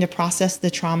really needing to process the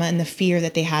trauma and the fear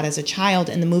that they had as a child,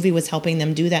 and the movie was helping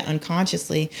them do that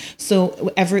unconsciously.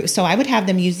 So I would have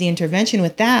them use the intervention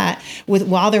with that,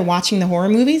 while they're watching the horror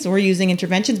movies. We're using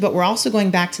interventions, but we're also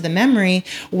going back to the memory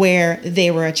where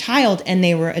they were a child and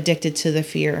they were addicted to the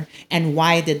fear. And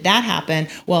why did that happen?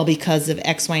 Well, because of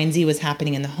X, Y, and Z was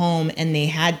happening in the home, and they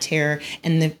had terror,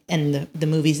 and the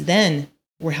movies then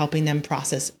were helping them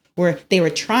process, where they were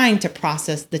trying to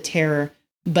process the terror,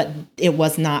 but it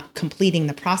was not completing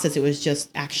the process. It was just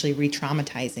actually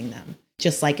re-traumatizing them,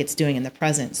 just like it's doing in the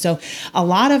present. So a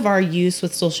lot of our use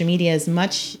with social media is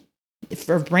much,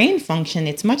 for brain function,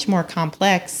 it's much more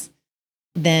complex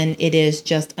than it is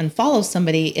just unfollow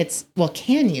somebody. It's, well,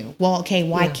 can you? Well, okay,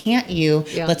 why can't you?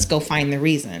 Yeah. Let's go find the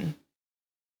reason.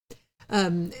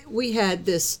 We had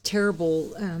this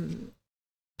terrible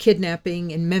kidnapping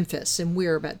in Memphis, and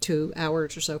we're about 2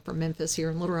 hours or so from Memphis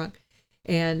here in Little Rock.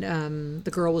 And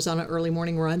the girl was on an early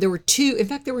morning run. There were two,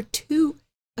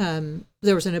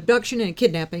 there was an abduction and a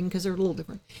kidnapping, because they're a little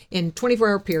different, in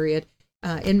 24-hour period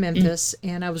in Memphis.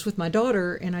 And I was with my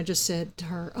daughter, and I just said to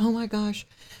her, oh my gosh,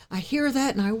 I hear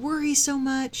that and I worry so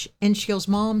much. And she goes,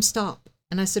 Mom, stop.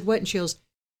 And I said, what? And she goes,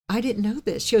 I didn't know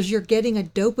this. She goes, you're getting a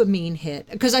dopamine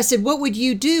hit. Because I said, what would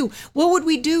you do? What would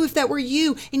we do if that were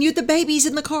you and you had the babies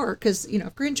in the car? Because,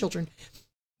 grandchildren.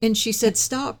 And she said,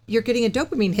 stop, you're getting a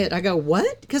dopamine hit. I go,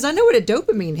 what? Because I know what a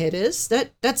dopamine hit is.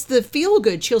 That's the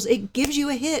feel-good chills. It gives you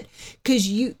a hit because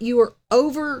you are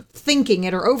overthinking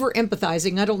it or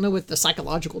over-empathizing. I don't know what the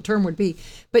psychological term would be.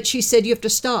 But she said, you have to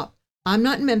stop. I'm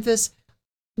not in Memphis.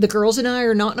 The girls and I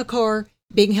are not in a car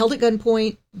being held at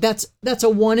gunpoint. That's a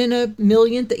 1 in a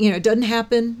million. It doesn't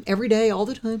happen every day, all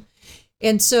the time.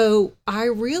 And so I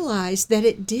realized that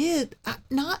it did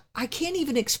I can't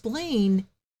even explain.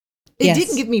 It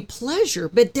didn't give me pleasure,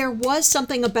 but there was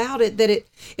something about it that it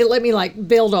let me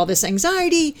build all this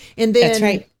anxiety. And then that's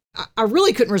right. I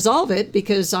really couldn't resolve it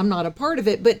because I'm not a part of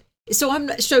it. But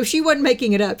so she wasn't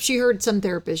making it up. She heard some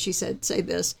therapist, she said, say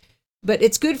this, but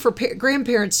it's good for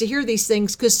grandparents to hear these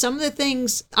things, because some of the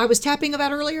things I was tapping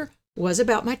about earlier was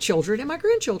about my children and my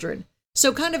grandchildren.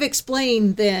 So kind of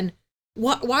explain then,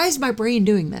 why is my brain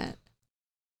doing that?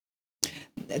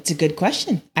 That's a good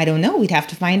question. I don't know. We'd have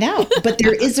to find out. But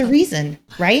there is a reason,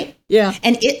 right? Yeah.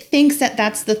 And it thinks that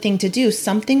that's the thing to do.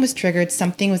 Something was triggered.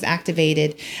 Something was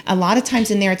activated. A lot of times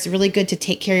in there, it's really good to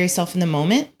take care of yourself in the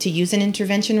moment, to use an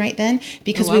intervention right then,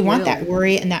 because we want that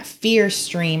worry and that fear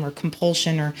stream or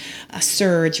compulsion or a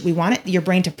surge. We want your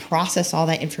brain to process all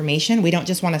that information. We don't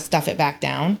just want to stuff it back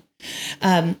down.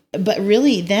 But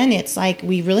really then it's like,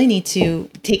 we really need to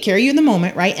take care of you in the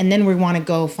moment, right? And then we want to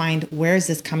go find, where is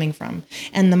this coming from?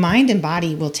 And the mind and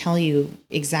body will tell you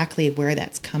exactly where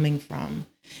that's coming from.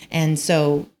 And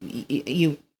so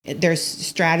you There's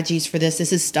strategies for this.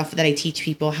 This is stuff that I teach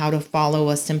people, how to follow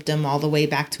a symptom all the way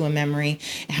back to a memory,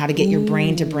 and how to get your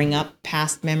brain to bring up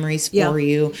past memories for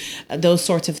you, those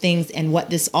sorts of things, and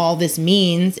what all this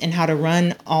means, and how to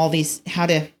run all these, how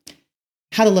to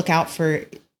look out for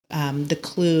the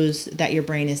clues that your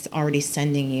brain is already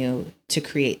sending you to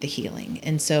create the healing.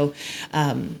 And so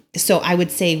I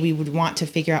would say we would want to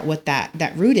figure out what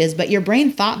that root is, but your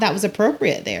brain thought that was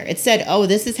appropriate there. It said, oh,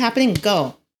 this is happening,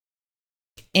 go.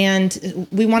 And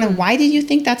we want to, why did you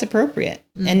think that's appropriate?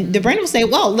 And the brain will say,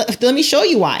 well, let me show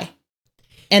you why.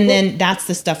 And then that's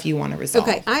the stuff you want to resolve.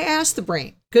 Okay. I asked the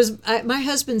brain, because my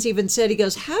husband's even said, he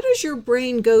goes, how does your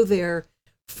brain go there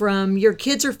from your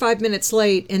kids are 5 minutes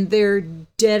late and they're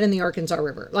dead in the Arkansas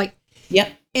River? Like,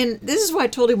 yep. And this is what I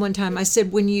told him one time. I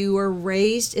said, when you are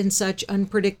raised in such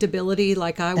unpredictability,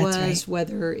 like I was,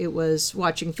 whether it was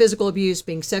watching physical abuse,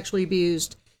 being sexually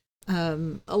abused,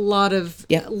 a lot of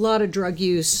drug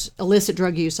use, illicit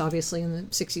drug use, obviously in the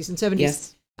 60s and 70s.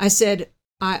 Yes. I said,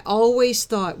 I always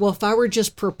thought, well, if I were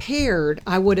just prepared,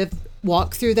 I would have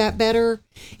walked through that better.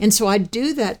 And so I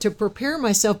do that to prepare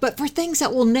myself, but for things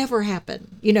that will never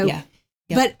happen, you know. Yeah.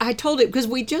 But I told it, because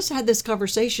we just had this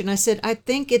conversation. I said, I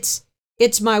think it's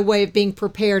my way of being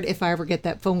prepared if I ever get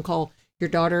that phone call. Your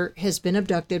daughter has been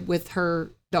abducted with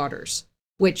her daughters,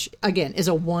 which again is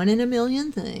a 1 in a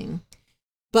million thing.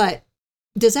 But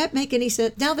does that make any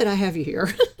sense? Now that I have you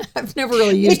here, I've never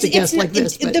really used a guest like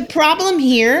this. The problem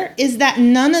here is that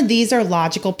none of these are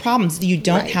logical problems. You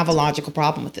don't have a logical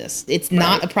problem with this. It's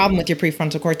not a problem with your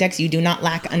prefrontal cortex. You do not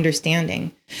lack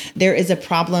understanding. There is a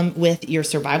problem with your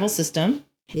survival system.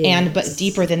 Yes. But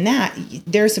deeper than that,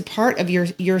 there's a part of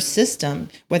your system,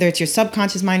 whether it's your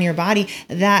subconscious mind or your body,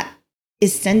 that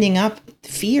is sending up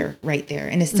fear right there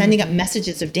and is sending up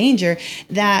messages of danger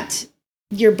that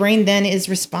your brain then is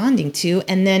responding to,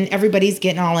 and then everybody's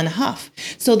getting all in a huff.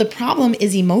 So the problem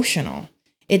is emotional.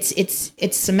 It's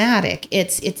somatic.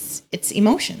 It's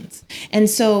emotions. And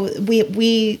so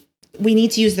we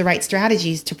need to use the right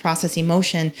strategies to process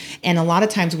emotion. And a lot of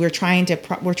times we're trying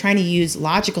to use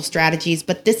logical strategies,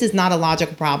 but this is not a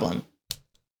logical problem.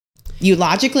 You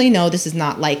logically know this is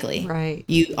not likely. Right.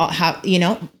 You have,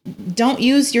 don't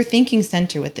use your thinking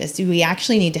center with this. We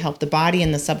actually need to help the body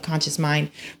and the subconscious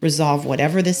mind resolve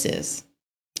whatever this is.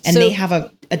 And they have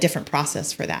a different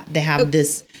process for that. They have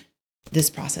this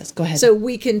process. Go ahead. So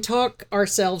we can talk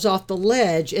ourselves off the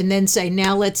ledge and then say,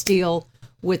 now let's deal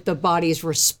with the body's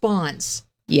response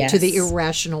to the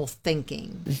irrational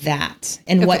thinking.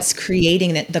 And what's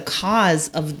creating that, the cause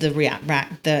of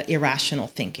the irrational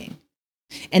thinking.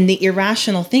 And the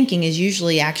irrational thinking is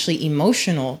usually actually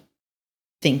emotional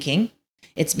thinking.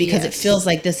 It's because it feels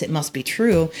like this, it must be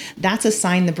true. That's a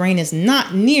sign the brain is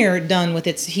not near done with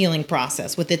its healing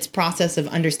process, with its process of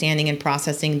understanding and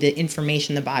processing the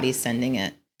information the body's sending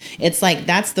it. It's like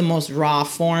that's the most raw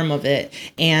form of it.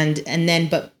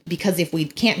 But because if we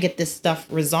can't get this stuff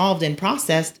resolved and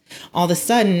processed, all of a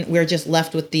sudden we're just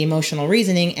left with the emotional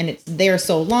reasoning, and it's there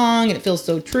so long and it feels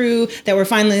so true that we're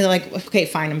finally like, okay,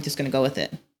 fine, I'm just going to go with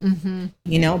it.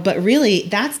 But really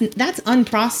that's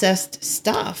unprocessed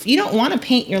stuff. You don't want to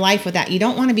paint your life with that. You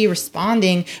don't want to be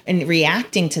responding and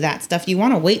reacting to that stuff. You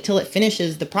want to wait till it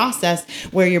finishes the process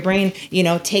where your brain,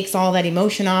 takes all that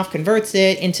emotion off, converts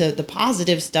it into the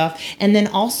positive stuff, and then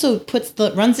also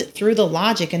runs it through the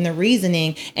logic and the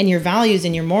reasoning and your values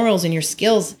and your morals and your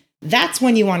skills. That's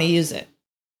when you want to use it.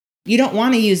 You don't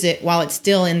want to use it while it's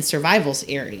still in survival's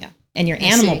area. And your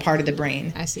animal part of the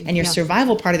brain, and your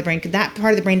survival part of the brain, because that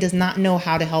part of the brain does not know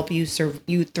how to help you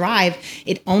thrive.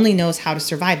 It only knows how to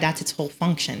survive. That's its whole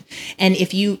function. And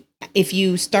if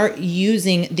you start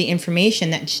using the information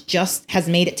that just has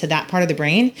made it to that part of the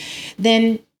brain,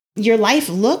 then your life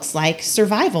looks like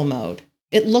survival mode.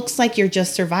 It looks like you're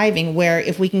just surviving, where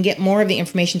if we can get more of the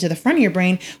information to the front of your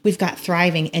brain, we've got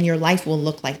thriving, and your life will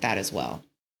look like that as well.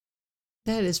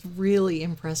 That is really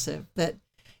impressive.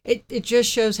 It just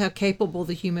shows how capable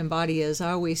the human body is.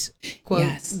 I always quote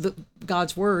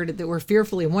God's word that we're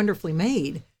fearfully and wonderfully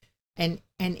made. And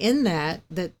in that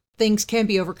things can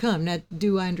be overcome. Now,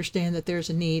 do I understand that there's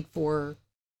a need for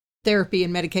therapy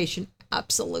and medication?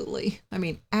 Absolutely. I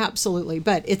mean, absolutely.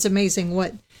 But it's amazing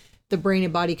what the brain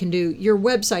and body can do. Your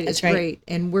website is great.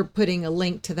 And we're putting a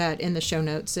link to that in the show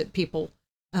notes that people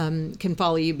can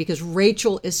follow you, because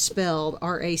Rachel is spelled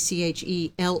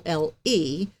RACHELLE.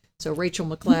 So Rachel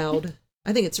McCloud,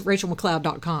 I think it's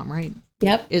rachelmccloud.com, right?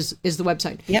 Yep. Is the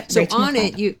website. Yep. So Rachel on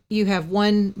McCloud. It, you have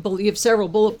several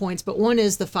bullet points, but one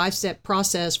is the 5-step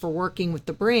process for working with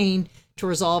the brain to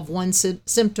resolve one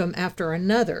symptom after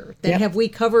another. Then have we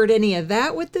covered any of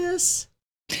that with this?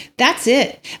 That's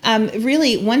it.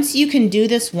 Really, once you can do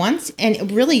this once,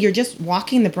 and really you're just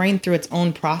walking the brain through its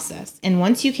own process. And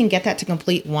once you can get that to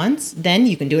complete once, then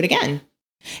you can do it again.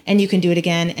 And you can do it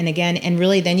again and again. And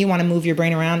really, then you want to move your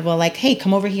brain around. Well, like, hey,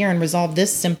 come over here and resolve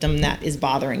this symptom that is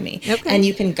bothering me. Okay. And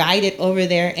you can guide it over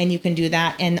there, and you can do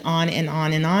that and on and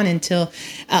on and on until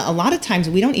a lot of times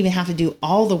we don't even have to do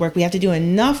all the work. We have to do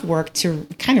enough work to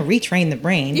kind of retrain the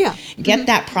brain, get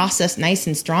that process nice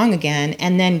and strong again,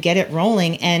 and then get it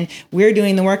rolling. And we're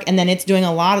doing the work, and then it's doing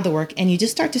a lot of the work. And you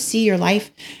just start to see your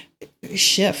life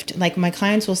shift. Like my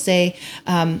clients will say,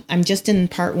 I'm just in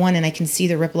part 1 and I can see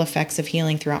the ripple effects of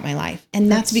healing throughout my life.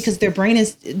 And that's because their brain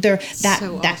is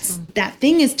that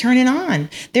thing is turning on.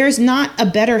 There's not a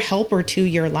better helper to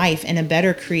your life and a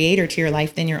better creator to your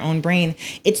life than your own brain.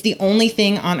 It's the only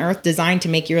thing on earth designed to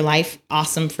make your life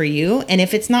awesome for you. And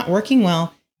if it's not working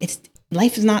well,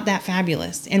 life is not that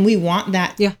fabulous. And we want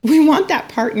that. Yeah. We want that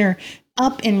partner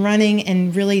up and running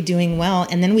and really doing well.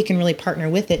 And then we can really partner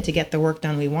with it to get the work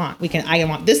done we want. I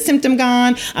want this symptom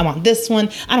gone. I want this one.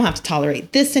 I don't have to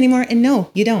tolerate this anymore. And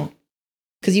no, you don't.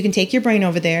 Because you can take your brain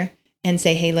over there and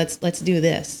say, hey, let's do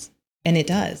this. And it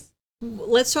does.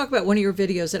 Let's talk about one of your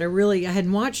videos that I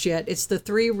hadn't watched yet. It's the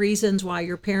 3 reasons why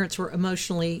your parents were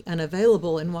emotionally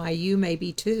unavailable and why you may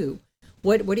be too.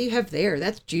 What do you have there?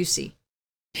 That's juicy.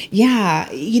 Yeah.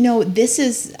 This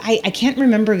is, I can't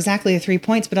remember exactly the 3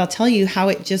 points, but I'll tell you how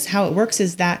it works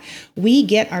is that we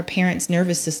get our parents'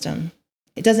 nervous system.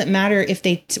 It doesn't matter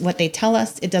what they tell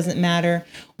us. It doesn't matter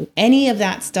any of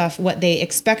that stuff, what they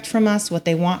expect from us, what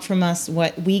they want from us,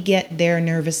 what we get their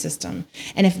nervous system.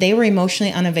 And if they were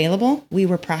emotionally unavailable, we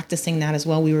were practicing that as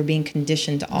well. We were being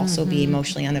conditioned to also be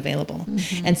emotionally unavailable.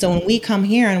 And so when we come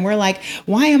here and we're like,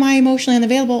 why am I emotionally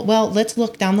unavailable? Well, let's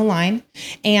look down the line.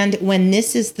 And when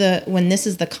this is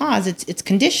the cause, it's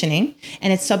conditioning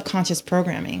and it's subconscious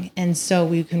programming. And so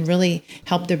we can really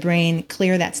help the brain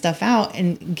clear that stuff out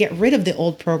and get rid of the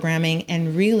old programming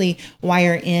and really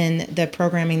wire in the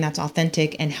programming that's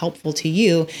authentic and helpful to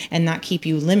you and not keep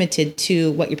you limited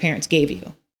to what your parents gave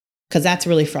you. Because that's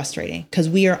really frustrating because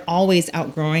we are always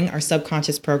outgrowing our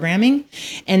subconscious programming.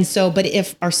 And so, but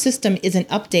if our system isn't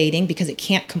updating because it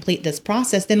can't complete this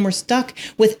process, then we're stuck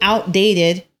with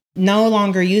outdated, no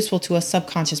longer useful to us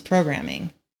subconscious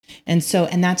programming. And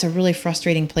that's a really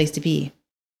frustrating place to be.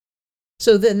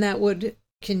 So then that would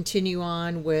continue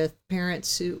on with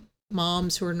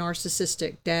moms who are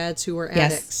narcissistic, dads who are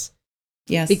addicts.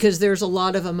 Yes. Because there's a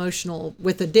lot of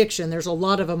with addiction, there's a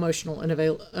lot of emotional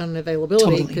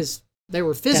unavailability because they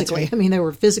were physically, they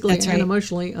were physically and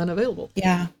emotionally unavailable.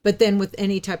 Yeah. But then with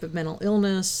any type of mental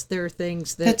illness, there are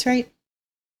things that. That's right.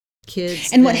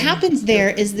 Kids. And what happens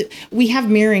there is that we have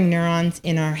mirroring neurons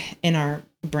in our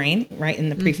brain, right? In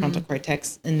the prefrontal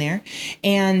cortex in there.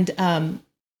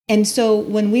 And so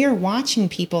when we are watching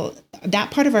people,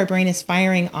 that part of our brain is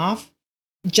firing off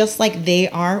just like they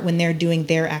are when they're doing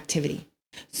their activity.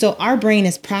 So our brain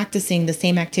is practicing the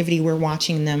same activity we're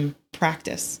watching them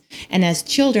practice. And as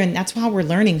children, that's why we're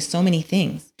learning so many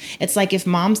things. It's like if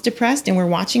mom's depressed and we're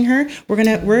watching her,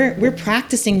 we're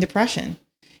practicing depression.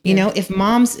 If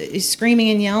mom's screaming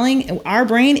and yelling, our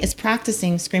brain is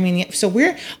practicing screaming. So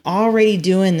we're already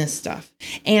doing this stuff.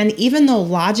 And even though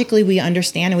logically we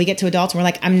understand and we get to adults and we're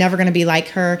like, I'm never going to be like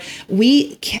her.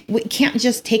 We can't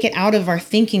just take it out of our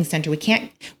thinking center.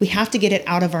 We have to get it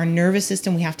out of our nervous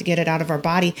system. We have to get it out of our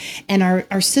body. And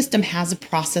our system has a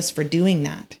process for doing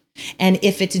that. And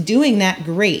if it's doing that,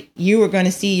 great. You are going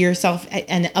to see yourself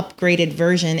an upgraded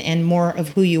version and more of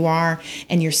who you are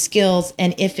and your skills.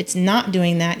 And if it's not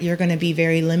doing that, you're going to be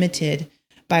very limited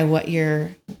by what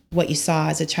you saw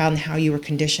as a child and how you were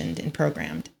conditioned and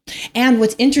programmed. And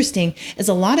what's interesting is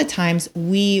a lot of times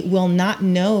we will not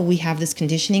know we have this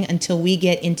conditioning until we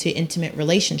get into intimate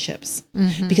relationships,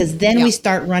 because then we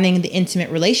start running the intimate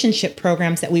relationship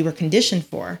programs that we were conditioned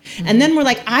for. And then we're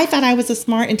like, I thought I was a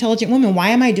smart, intelligent woman. Why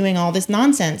am I doing all this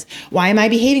nonsense? Why am I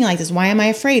behaving like this? Why am I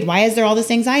afraid? Why is there all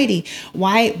this anxiety?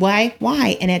 Why?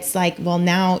 And it's like, well,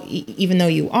 now, even though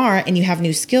you are and you have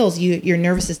new skills, your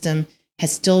nervous system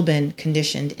has still been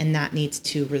conditioned, and that needs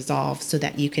to resolve so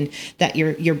that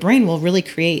your brain will really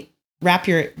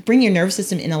bring your nervous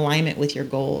system in alignment with your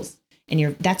goals,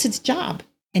 and that's its job,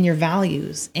 and your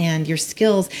values and your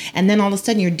skills. And then all of a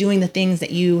sudden you're doing the things that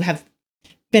you have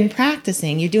been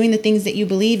practicing. You're doing the things that you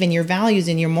believe in, your values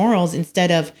and your morals,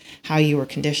 instead of how you were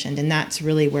conditioned. And that's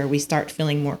really where we start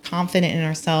feeling more confident in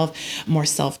ourselves, more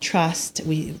self-trust.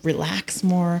 We relax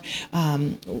more.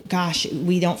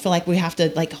 We don't feel like we have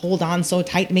to hold on so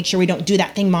tight to make sure we don't do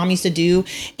that thing mom used to do.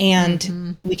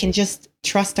 And we can just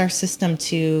trust our system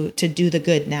to do the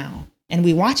good now And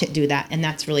we watch it do that. And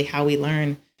that's really how we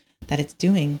learn that it's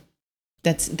doing.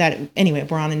 Anyway,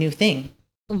 we're on a new thing.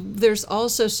 There's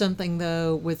also something,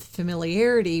 though, with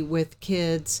familiarity with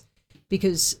kids,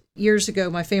 because years ago,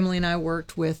 my family and I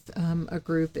worked with a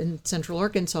group in Central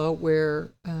Arkansas where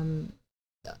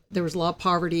there was a lot of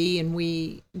poverty, and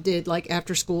we did like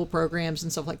after school programs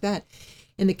and stuff like that.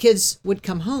 And the kids would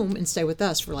come home and stay with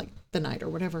us for like the night or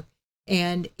whatever.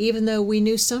 And even though we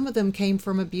knew some of them came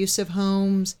from abusive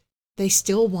homes, they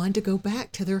still wanted to go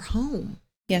back to their home.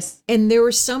 Yes. And there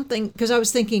was something, because I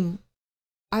was thinking,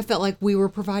 I felt like we were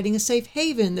providing a safe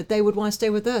haven, that they would want to stay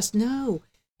with us. No,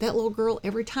 that little girl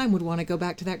every time would want to go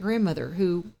back to that grandmother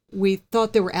who we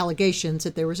thought there were allegations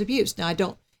that there was abuse. Now, I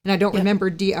don't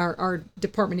remember our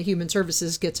Department of Human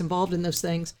Services gets involved in those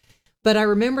things. But I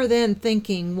remember then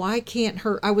thinking,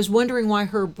 I was wondering why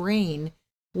her brain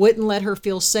wouldn't let her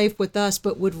feel safe with us,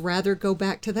 but would rather go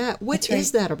back to that. What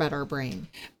is that about our brain?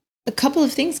 A couple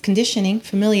of things: conditioning,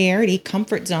 familiarity,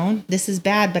 comfort zone. This is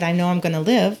bad, but I know I'm going to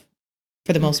live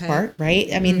for the most part,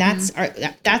 right? I mean, that's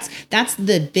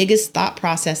the biggest thought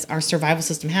process our survival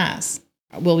system has.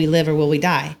 Will we live or will we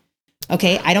die?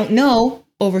 Okay, I don't know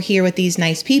over here with these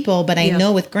nice people, but I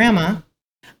know with grandma,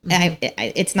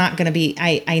 it's not going to be,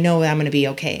 I know that I'm going to be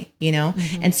okay, you know?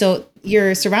 And so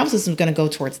your survival system is going to go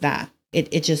towards that.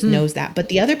 It just knows that. But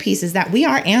the other piece is that we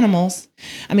are animals.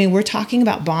 I mean, we're talking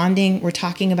about bonding. We're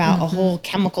talking about a whole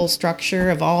chemical structure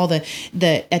of all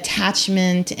the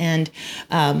attachment and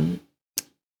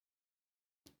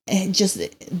just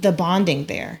the bonding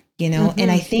there, you know?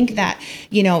 And I think that,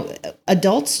 you know,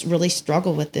 adults really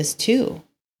struggle with this too.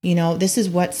 You know, this is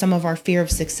what some of our fear of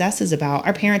success is about.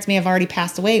 Our parents may have already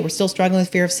passed away. We're still struggling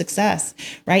with fear of success,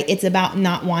 right? It's about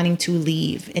not wanting to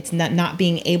leave. It's not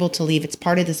being able to leave. It's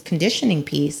part of this conditioning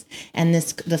piece and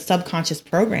the subconscious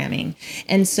programming.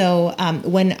 And so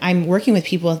when I'm working with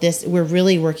people with this, we're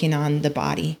really working on the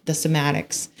body, the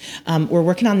somatics. We're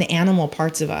working on the animal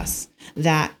parts of us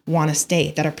that want to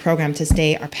stay, that are programmed to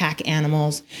stay, our pack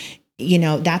animals. You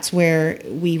know, that's where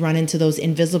we run into those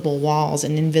invisible walls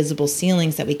and invisible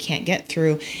ceilings that we can't get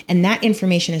through. And that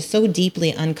information is so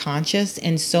deeply unconscious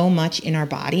and so much in our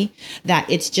body that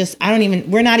it's just,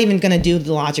 we're not even going to do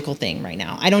the logical thing right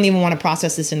now. I don't even want to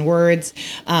process this in words.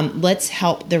 Let's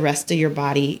help the rest of your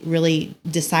body really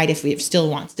decide if it still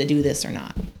wants to do this or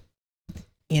not.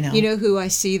 You know who I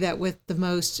see that with the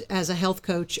most as a health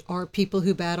coach are people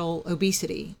who battle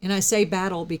obesity. And I say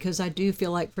battle because I do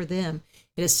feel like for them,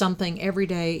 it is something every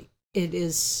day.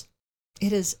 That's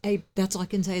all I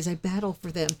can say is a battle for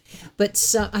them.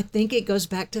 But I think it goes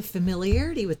back to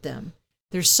familiarity with them.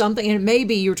 There's something, and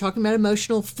maybe you're talking about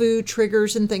emotional food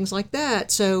triggers and things like that.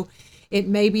 So it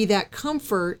may be that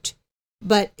comfort,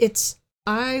 but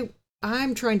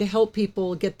I'm trying to help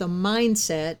people get the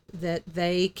mindset that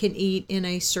they can eat in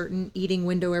a certain eating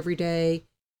window every day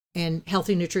and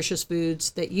healthy, nutritious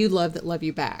foods that you love, that love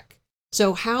you back.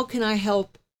 So how can I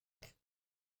help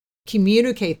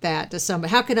communicate that to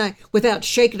somebody? How can I, without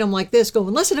shaking them like this, go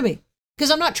and listen to me? Because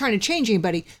I'm not trying to change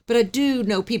anybody, but I do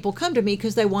know people come to me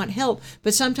because they want help.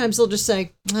 But sometimes they'll just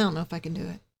say, I don't know if I can do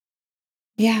it.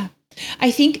 Yeah. I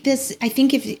think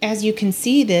if, as you can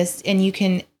see this and you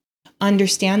can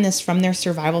understand this from their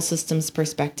survival system's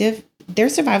perspective, their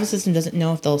survival system doesn't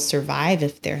know if they'll survive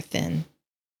if they're thin.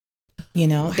 You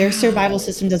know, their survival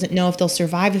system doesn't know if they'll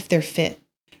survive if they're fit.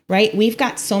 Right? We've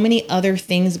got so many other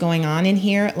things going on in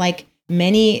here. Like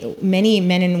many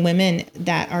men and women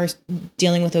that are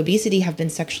dealing with obesity have been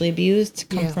sexually abused,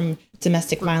 come from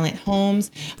domestic violent homes,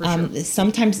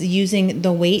 sometimes using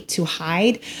the weight to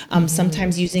hide,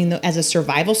 sometimes using as a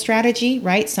survival strategy,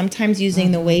 right? Sometimes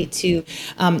using the weight to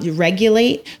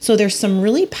regulate. So there's some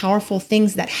really powerful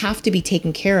things that have to be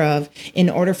taken care of in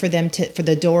order for for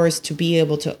the doors to be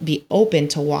able to be open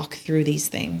to walk through these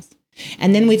things.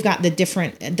 And then we've got the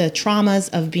traumas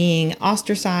of being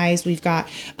ostracized. We've got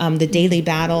the daily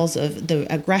battles of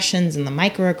the aggressions and the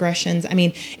microaggressions. I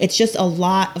mean, it's just a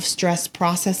lot of stress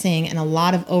processing and a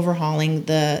lot of overhauling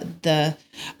the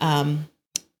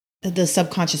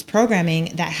subconscious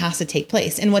programming that has to take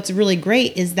place. And what's really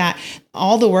great is that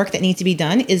all the work that needs to be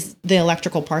done is the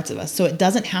electrical parts of us. So it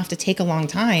doesn't have to take a long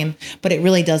time, but it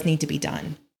really does need to be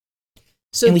done.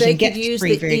 So they could use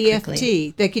the EFT.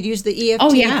 Quickly. They could use the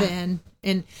EFT then.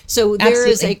 And so there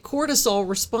is a cortisol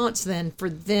response then for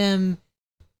them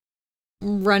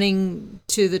running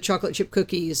to the chocolate chip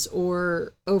cookies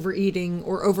or overeating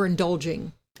or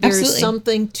overindulging. There's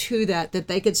something to that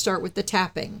they could start with the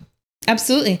tapping.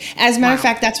 Absolutely. As a matter of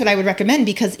fact, that's what I would recommend,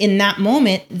 because in that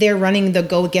moment, they're running the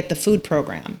Go Get the Food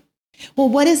program. Well,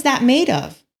 what is that made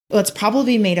of? Well, it's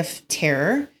probably made of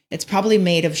terror. It's probably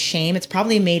made of shame. It's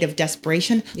probably made of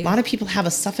desperation. Yeah. A lot of people have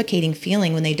a suffocating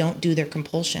feeling when they don't do their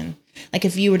compulsion. Like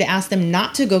if you were to ask them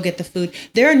not to go get the food,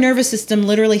 their nervous system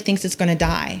literally thinks it's going to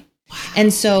die. Wow.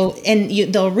 And so,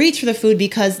 they'll reach for the food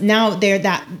because now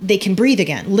they can breathe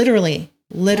again, literally.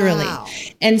 Wow.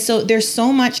 And so there's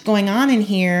so much going on in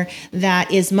here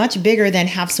that is much bigger than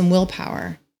have some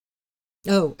willpower.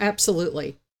 Oh,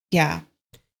 absolutely. Yeah.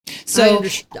 So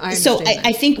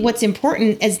I think what's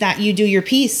important is that you do your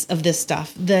piece of this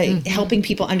stuff, helping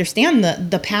people understand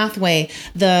the pathway,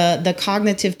 the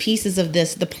cognitive pieces of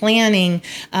this, the planning,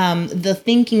 the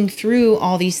thinking through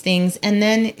all these things. And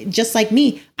then just like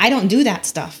me, I don't do that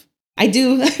stuff. I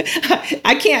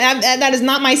can't, that is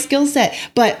not my skill set,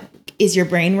 but is your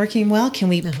brain working well? Can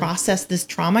we process this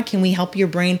trauma? Can we help your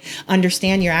brain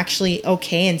understand you're actually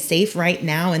okay and safe right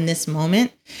now in this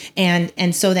moment?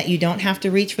 And so that you don't have to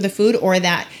reach for the food, or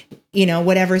that,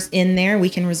 whatever's in there,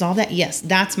 we can resolve that. Yes,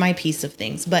 that's my piece of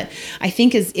things. But I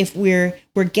think if we're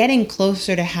getting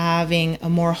closer to having a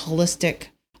more holistic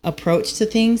approach to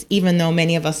things, even though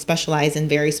many of us specialize in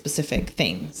very specific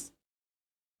things.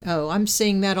 Oh, I'm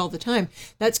seeing that all the time.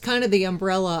 That's kind of the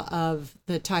umbrella of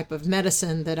the type of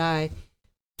medicine that I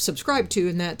subscribe to,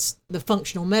 and that's the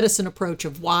functional medicine approach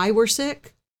of why we're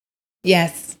sick.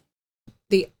 Yes.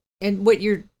 And what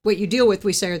you deal with,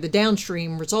 we say, are the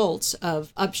downstream results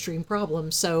of upstream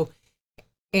problems. So,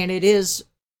 and it is,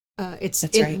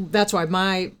 that's why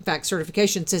my VAC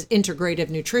certification says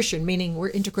integrative nutrition, meaning we're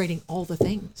integrating all the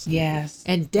things. Yes.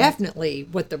 And definitely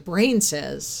what the brain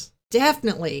says.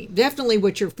 Definitely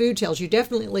what your food tells you,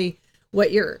 definitely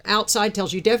what your outside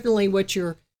tells you, definitely what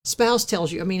your spouse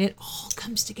tells you. I mean, it all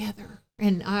comes together.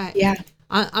 And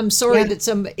I'm sorry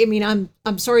that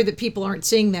I'm sorry that people aren't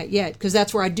seeing that yet, because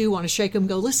that's where I do want to shake them and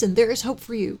go, listen, there is hope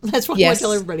for you. That's what I want to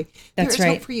tell everybody. There is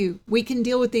hope for you. We can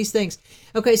deal with these things.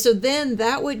 Okay, so then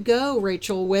that would go,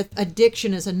 Rachel, with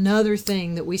addiction is another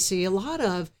thing that we see a lot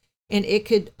of. And it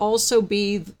could also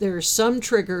be there's some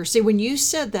trigger. See, when you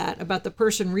said that about the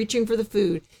person reaching for the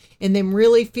food and them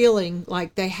really feeling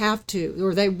like they have to,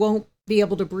 or they won't be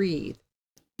able to breathe.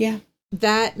 Yeah.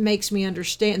 That makes me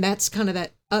understand. That's kind of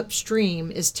that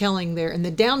upstream is telling there. And the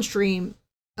downstream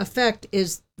effect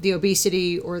is the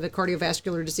obesity or the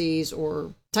cardiovascular disease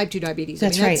or type 2 diabetes.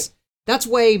 That's right. That's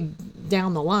way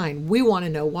down the line. We want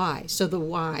to know why. So the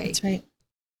why. That's right.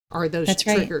 Are those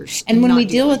triggers. And when we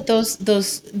deal with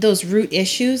those root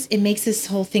issues, it makes this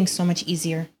whole thing so much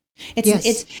easier.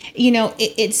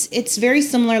 It's very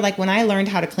similar. Like when I learned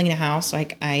how to clean a house,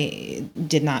 like I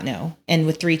did not know. And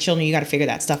with 3 children, you got to figure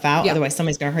that stuff out. Yeah. Otherwise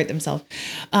somebody's going to hurt themselves.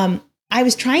 I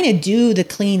was trying to do the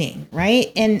cleaning, right?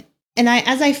 And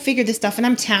as I figured this stuff and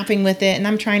I'm tapping with it and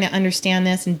I'm trying to understand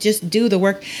this and just do the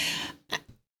work,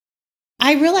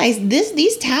 I realized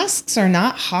these tasks are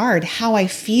not hard. How I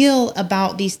feel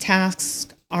about these tasks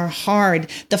are hard.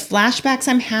 The flashbacks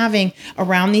I'm having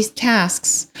around these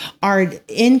tasks are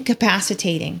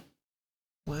incapacitating.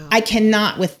 Wow. I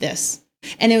cannot with this.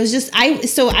 And it was just,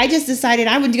 I just decided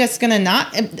I would just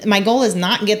my goal is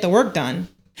not get the work done.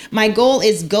 My goal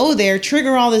is go there,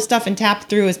 trigger all this stuff and tap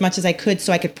through as much as I could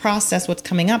so I could process what's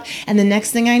coming up. And the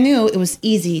next thing I knew, it was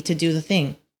easy to do the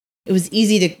thing. It was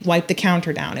easy to wipe the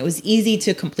counter down. It was easy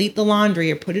to complete the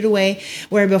laundry or put it away,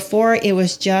 where before it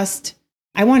was just,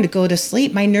 I wanted to go to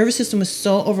sleep. My nervous system was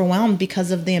so overwhelmed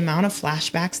because of the amount of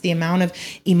flashbacks, the amount of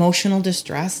emotional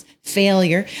distress,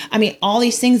 failure. I mean, all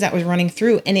these things that was running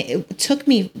through. And it took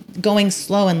me going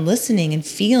slow and listening and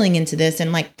feeling into this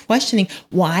and like questioning,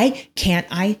 why can't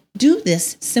I do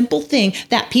this simple thing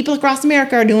that people across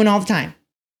America are doing all the time?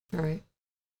 All right.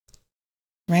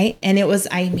 Right. And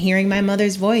I'm hearing my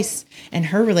mother's voice and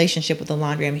her relationship with the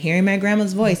laundry. I'm hearing my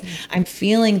grandma's voice. Mm-hmm. I'm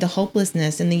feeling the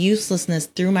hopelessness and the uselessness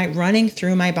running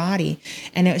through my body.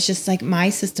 And it was just like my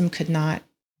system could not,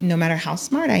 no matter how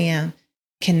smart I am,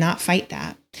 cannot fight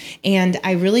that. And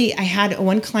I had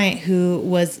one client who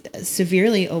was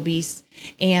severely obese,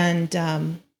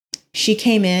 and she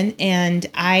came in and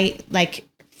I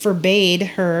forbade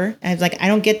her. I was like, I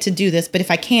don't get to do this, but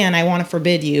if I can, I want to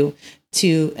forbid you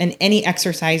to any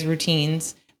exercise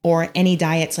routines or any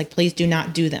diets. Like, please do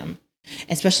not do them.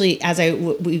 Especially as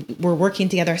we were working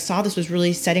together, I saw this was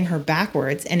really setting her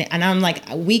backwards. And I'm like,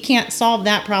 we can't solve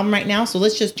that problem right now. So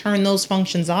let's just turn those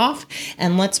functions off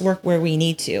and let's work where we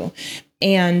need to.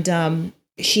 And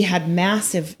she had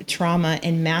massive trauma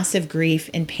and massive grief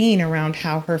and pain around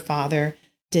how her father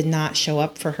did not show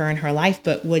up for her in her life,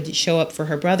 but would show up for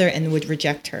her brother and would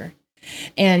reject her.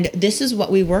 And this is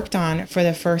what we worked on for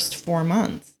the first 4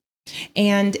 months.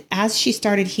 And as she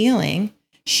started healing,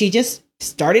 she just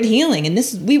started healing. And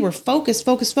we were focused.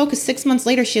 6 months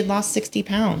later, she had lost 60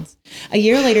 pounds. A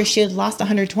year later, she had lost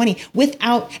 120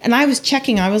 and I was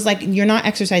checking. I was like, you're not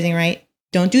exercising right.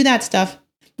 Don't do that stuff.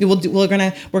 We're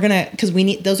gonna, because we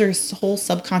need, those are whole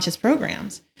subconscious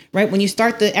programs, right? When you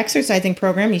start the exercising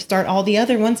program, you start all the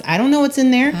other ones. I don't know what's in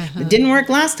there. It didn't work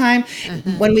last time.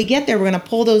 When we get there, we're going to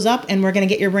pull those up and we're going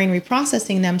to get your brain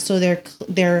reprocessing them. So they're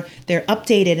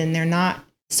updated and they're not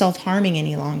self-harming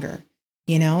any longer,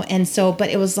 And so, but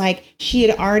it was like, she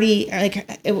had already,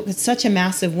 like, it was such a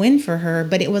massive win for her,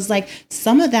 but it was like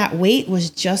some of that weight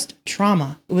was just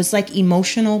trauma. It was like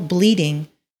emotional bleeding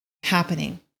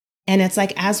happening. And it's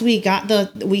like, as we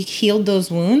healed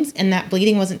those wounds and that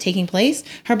bleeding wasn't taking place,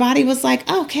 her body was like,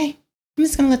 oh, okay, I'm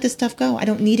just going to let this stuff go. I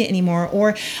don't need it anymore.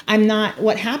 Or I'm not,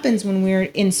 what happens when we're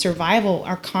in survival,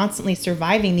 are constantly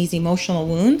surviving these emotional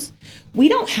wounds. We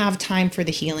don't have time for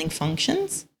the healing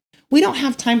functions. We don't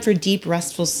have time for deep,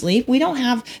 restful sleep. We don't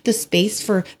have the space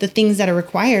for the things that are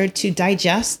required to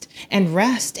digest and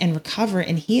rest and recover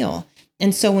and heal.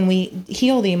 And so when we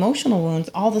heal the emotional wounds,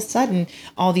 all of a sudden,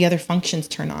 all the other functions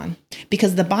turn on,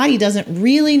 because the body doesn't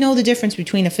really know the difference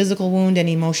between a physical wound and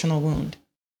emotional wound.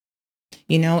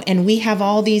 And we have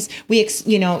all these,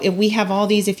 if we have all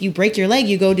these, if you break your leg,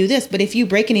 you go do this. But if you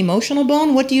break an emotional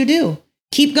bone, what do?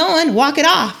 Keep going, walk it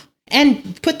off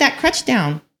and put that crutch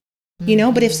down.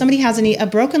 But if somebody has a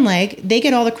broken leg, they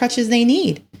get all the crutches they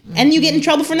need. And you get in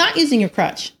trouble for not using your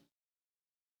crutch.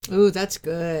 Ooh, that's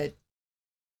good.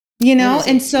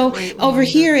 And so over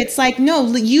here, it's like, no,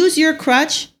 use your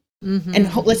crutch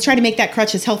and let's try to make that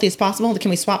crutch as healthy as possible. Can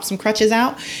we swap some crutches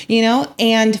out,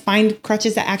 and find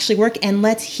crutches that actually work, and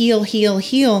let's heal,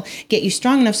 get you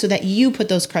strong enough so that you put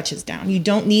those crutches down. You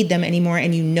don't need them anymore.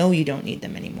 And you don't need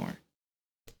them anymore.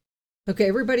 Okay,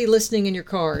 everybody listening in your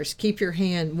cars, keep your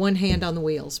one hand on the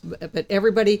wheels. But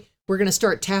everybody, we're going to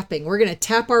start tapping. We're going to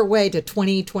tap our way to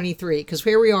 2023, because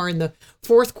here we are in the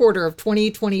fourth quarter of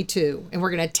 2022, and we're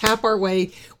going to tap our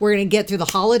way. We're going to get through the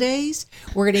holidays.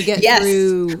 We're going to get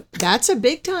through. That's a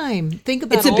big time. Think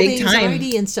about all the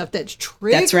anxiety and stuff that's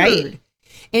triggered. That's right.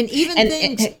 And even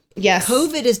things. Yes.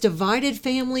 COVID has divided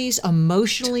families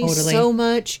emotionally so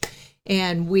much.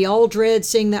 And we all dread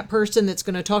seeing that person that's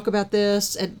going to talk about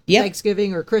this at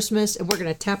Thanksgiving or Christmas, and we're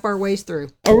going to tap our ways through.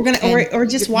 Or we're going to, or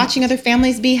just watching other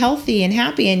families be healthy and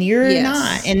happy, and you're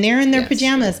not, and they're in their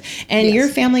pajamas, and your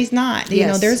family's not.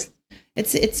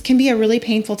 It can be a really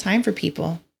painful time for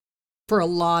people. For a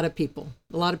lot of people.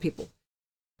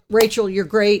 Rachel, you're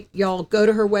great. Y'all go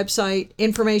to her website.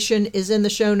 Information is in the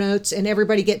show notes, and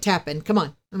everybody get tapping. Come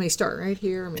on. Let me start right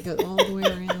here. I'm going to go all the way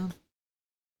around.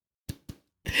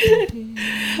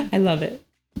 I love it.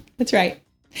 That's right.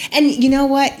 And you know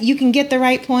what? You can get the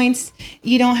right points.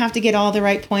 You don't have to get all the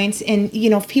right points. And,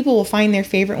 people will find their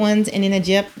favorite ones. And in a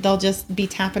JIP, they'll just be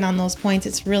tapping on those points.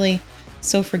 It's really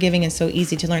so forgiving and so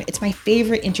easy to learn. It's my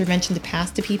favorite intervention to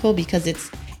pass to people, because it's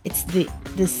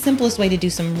the simplest way to do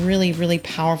some really, really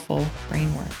powerful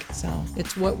brain work. So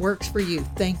it's what works for you.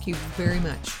 Thank you very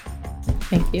much.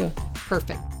 Thank you.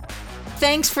 Perfect.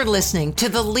 Thanks for listening to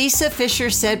the Lisa Fisher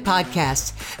Said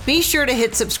podcast. Be sure to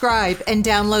hit subscribe and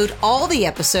download all the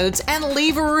episodes and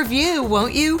leave a review,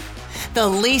 won't you? The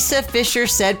Lisa Fisher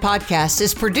Said podcast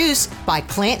is produced by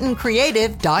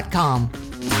ClantonCreative.com.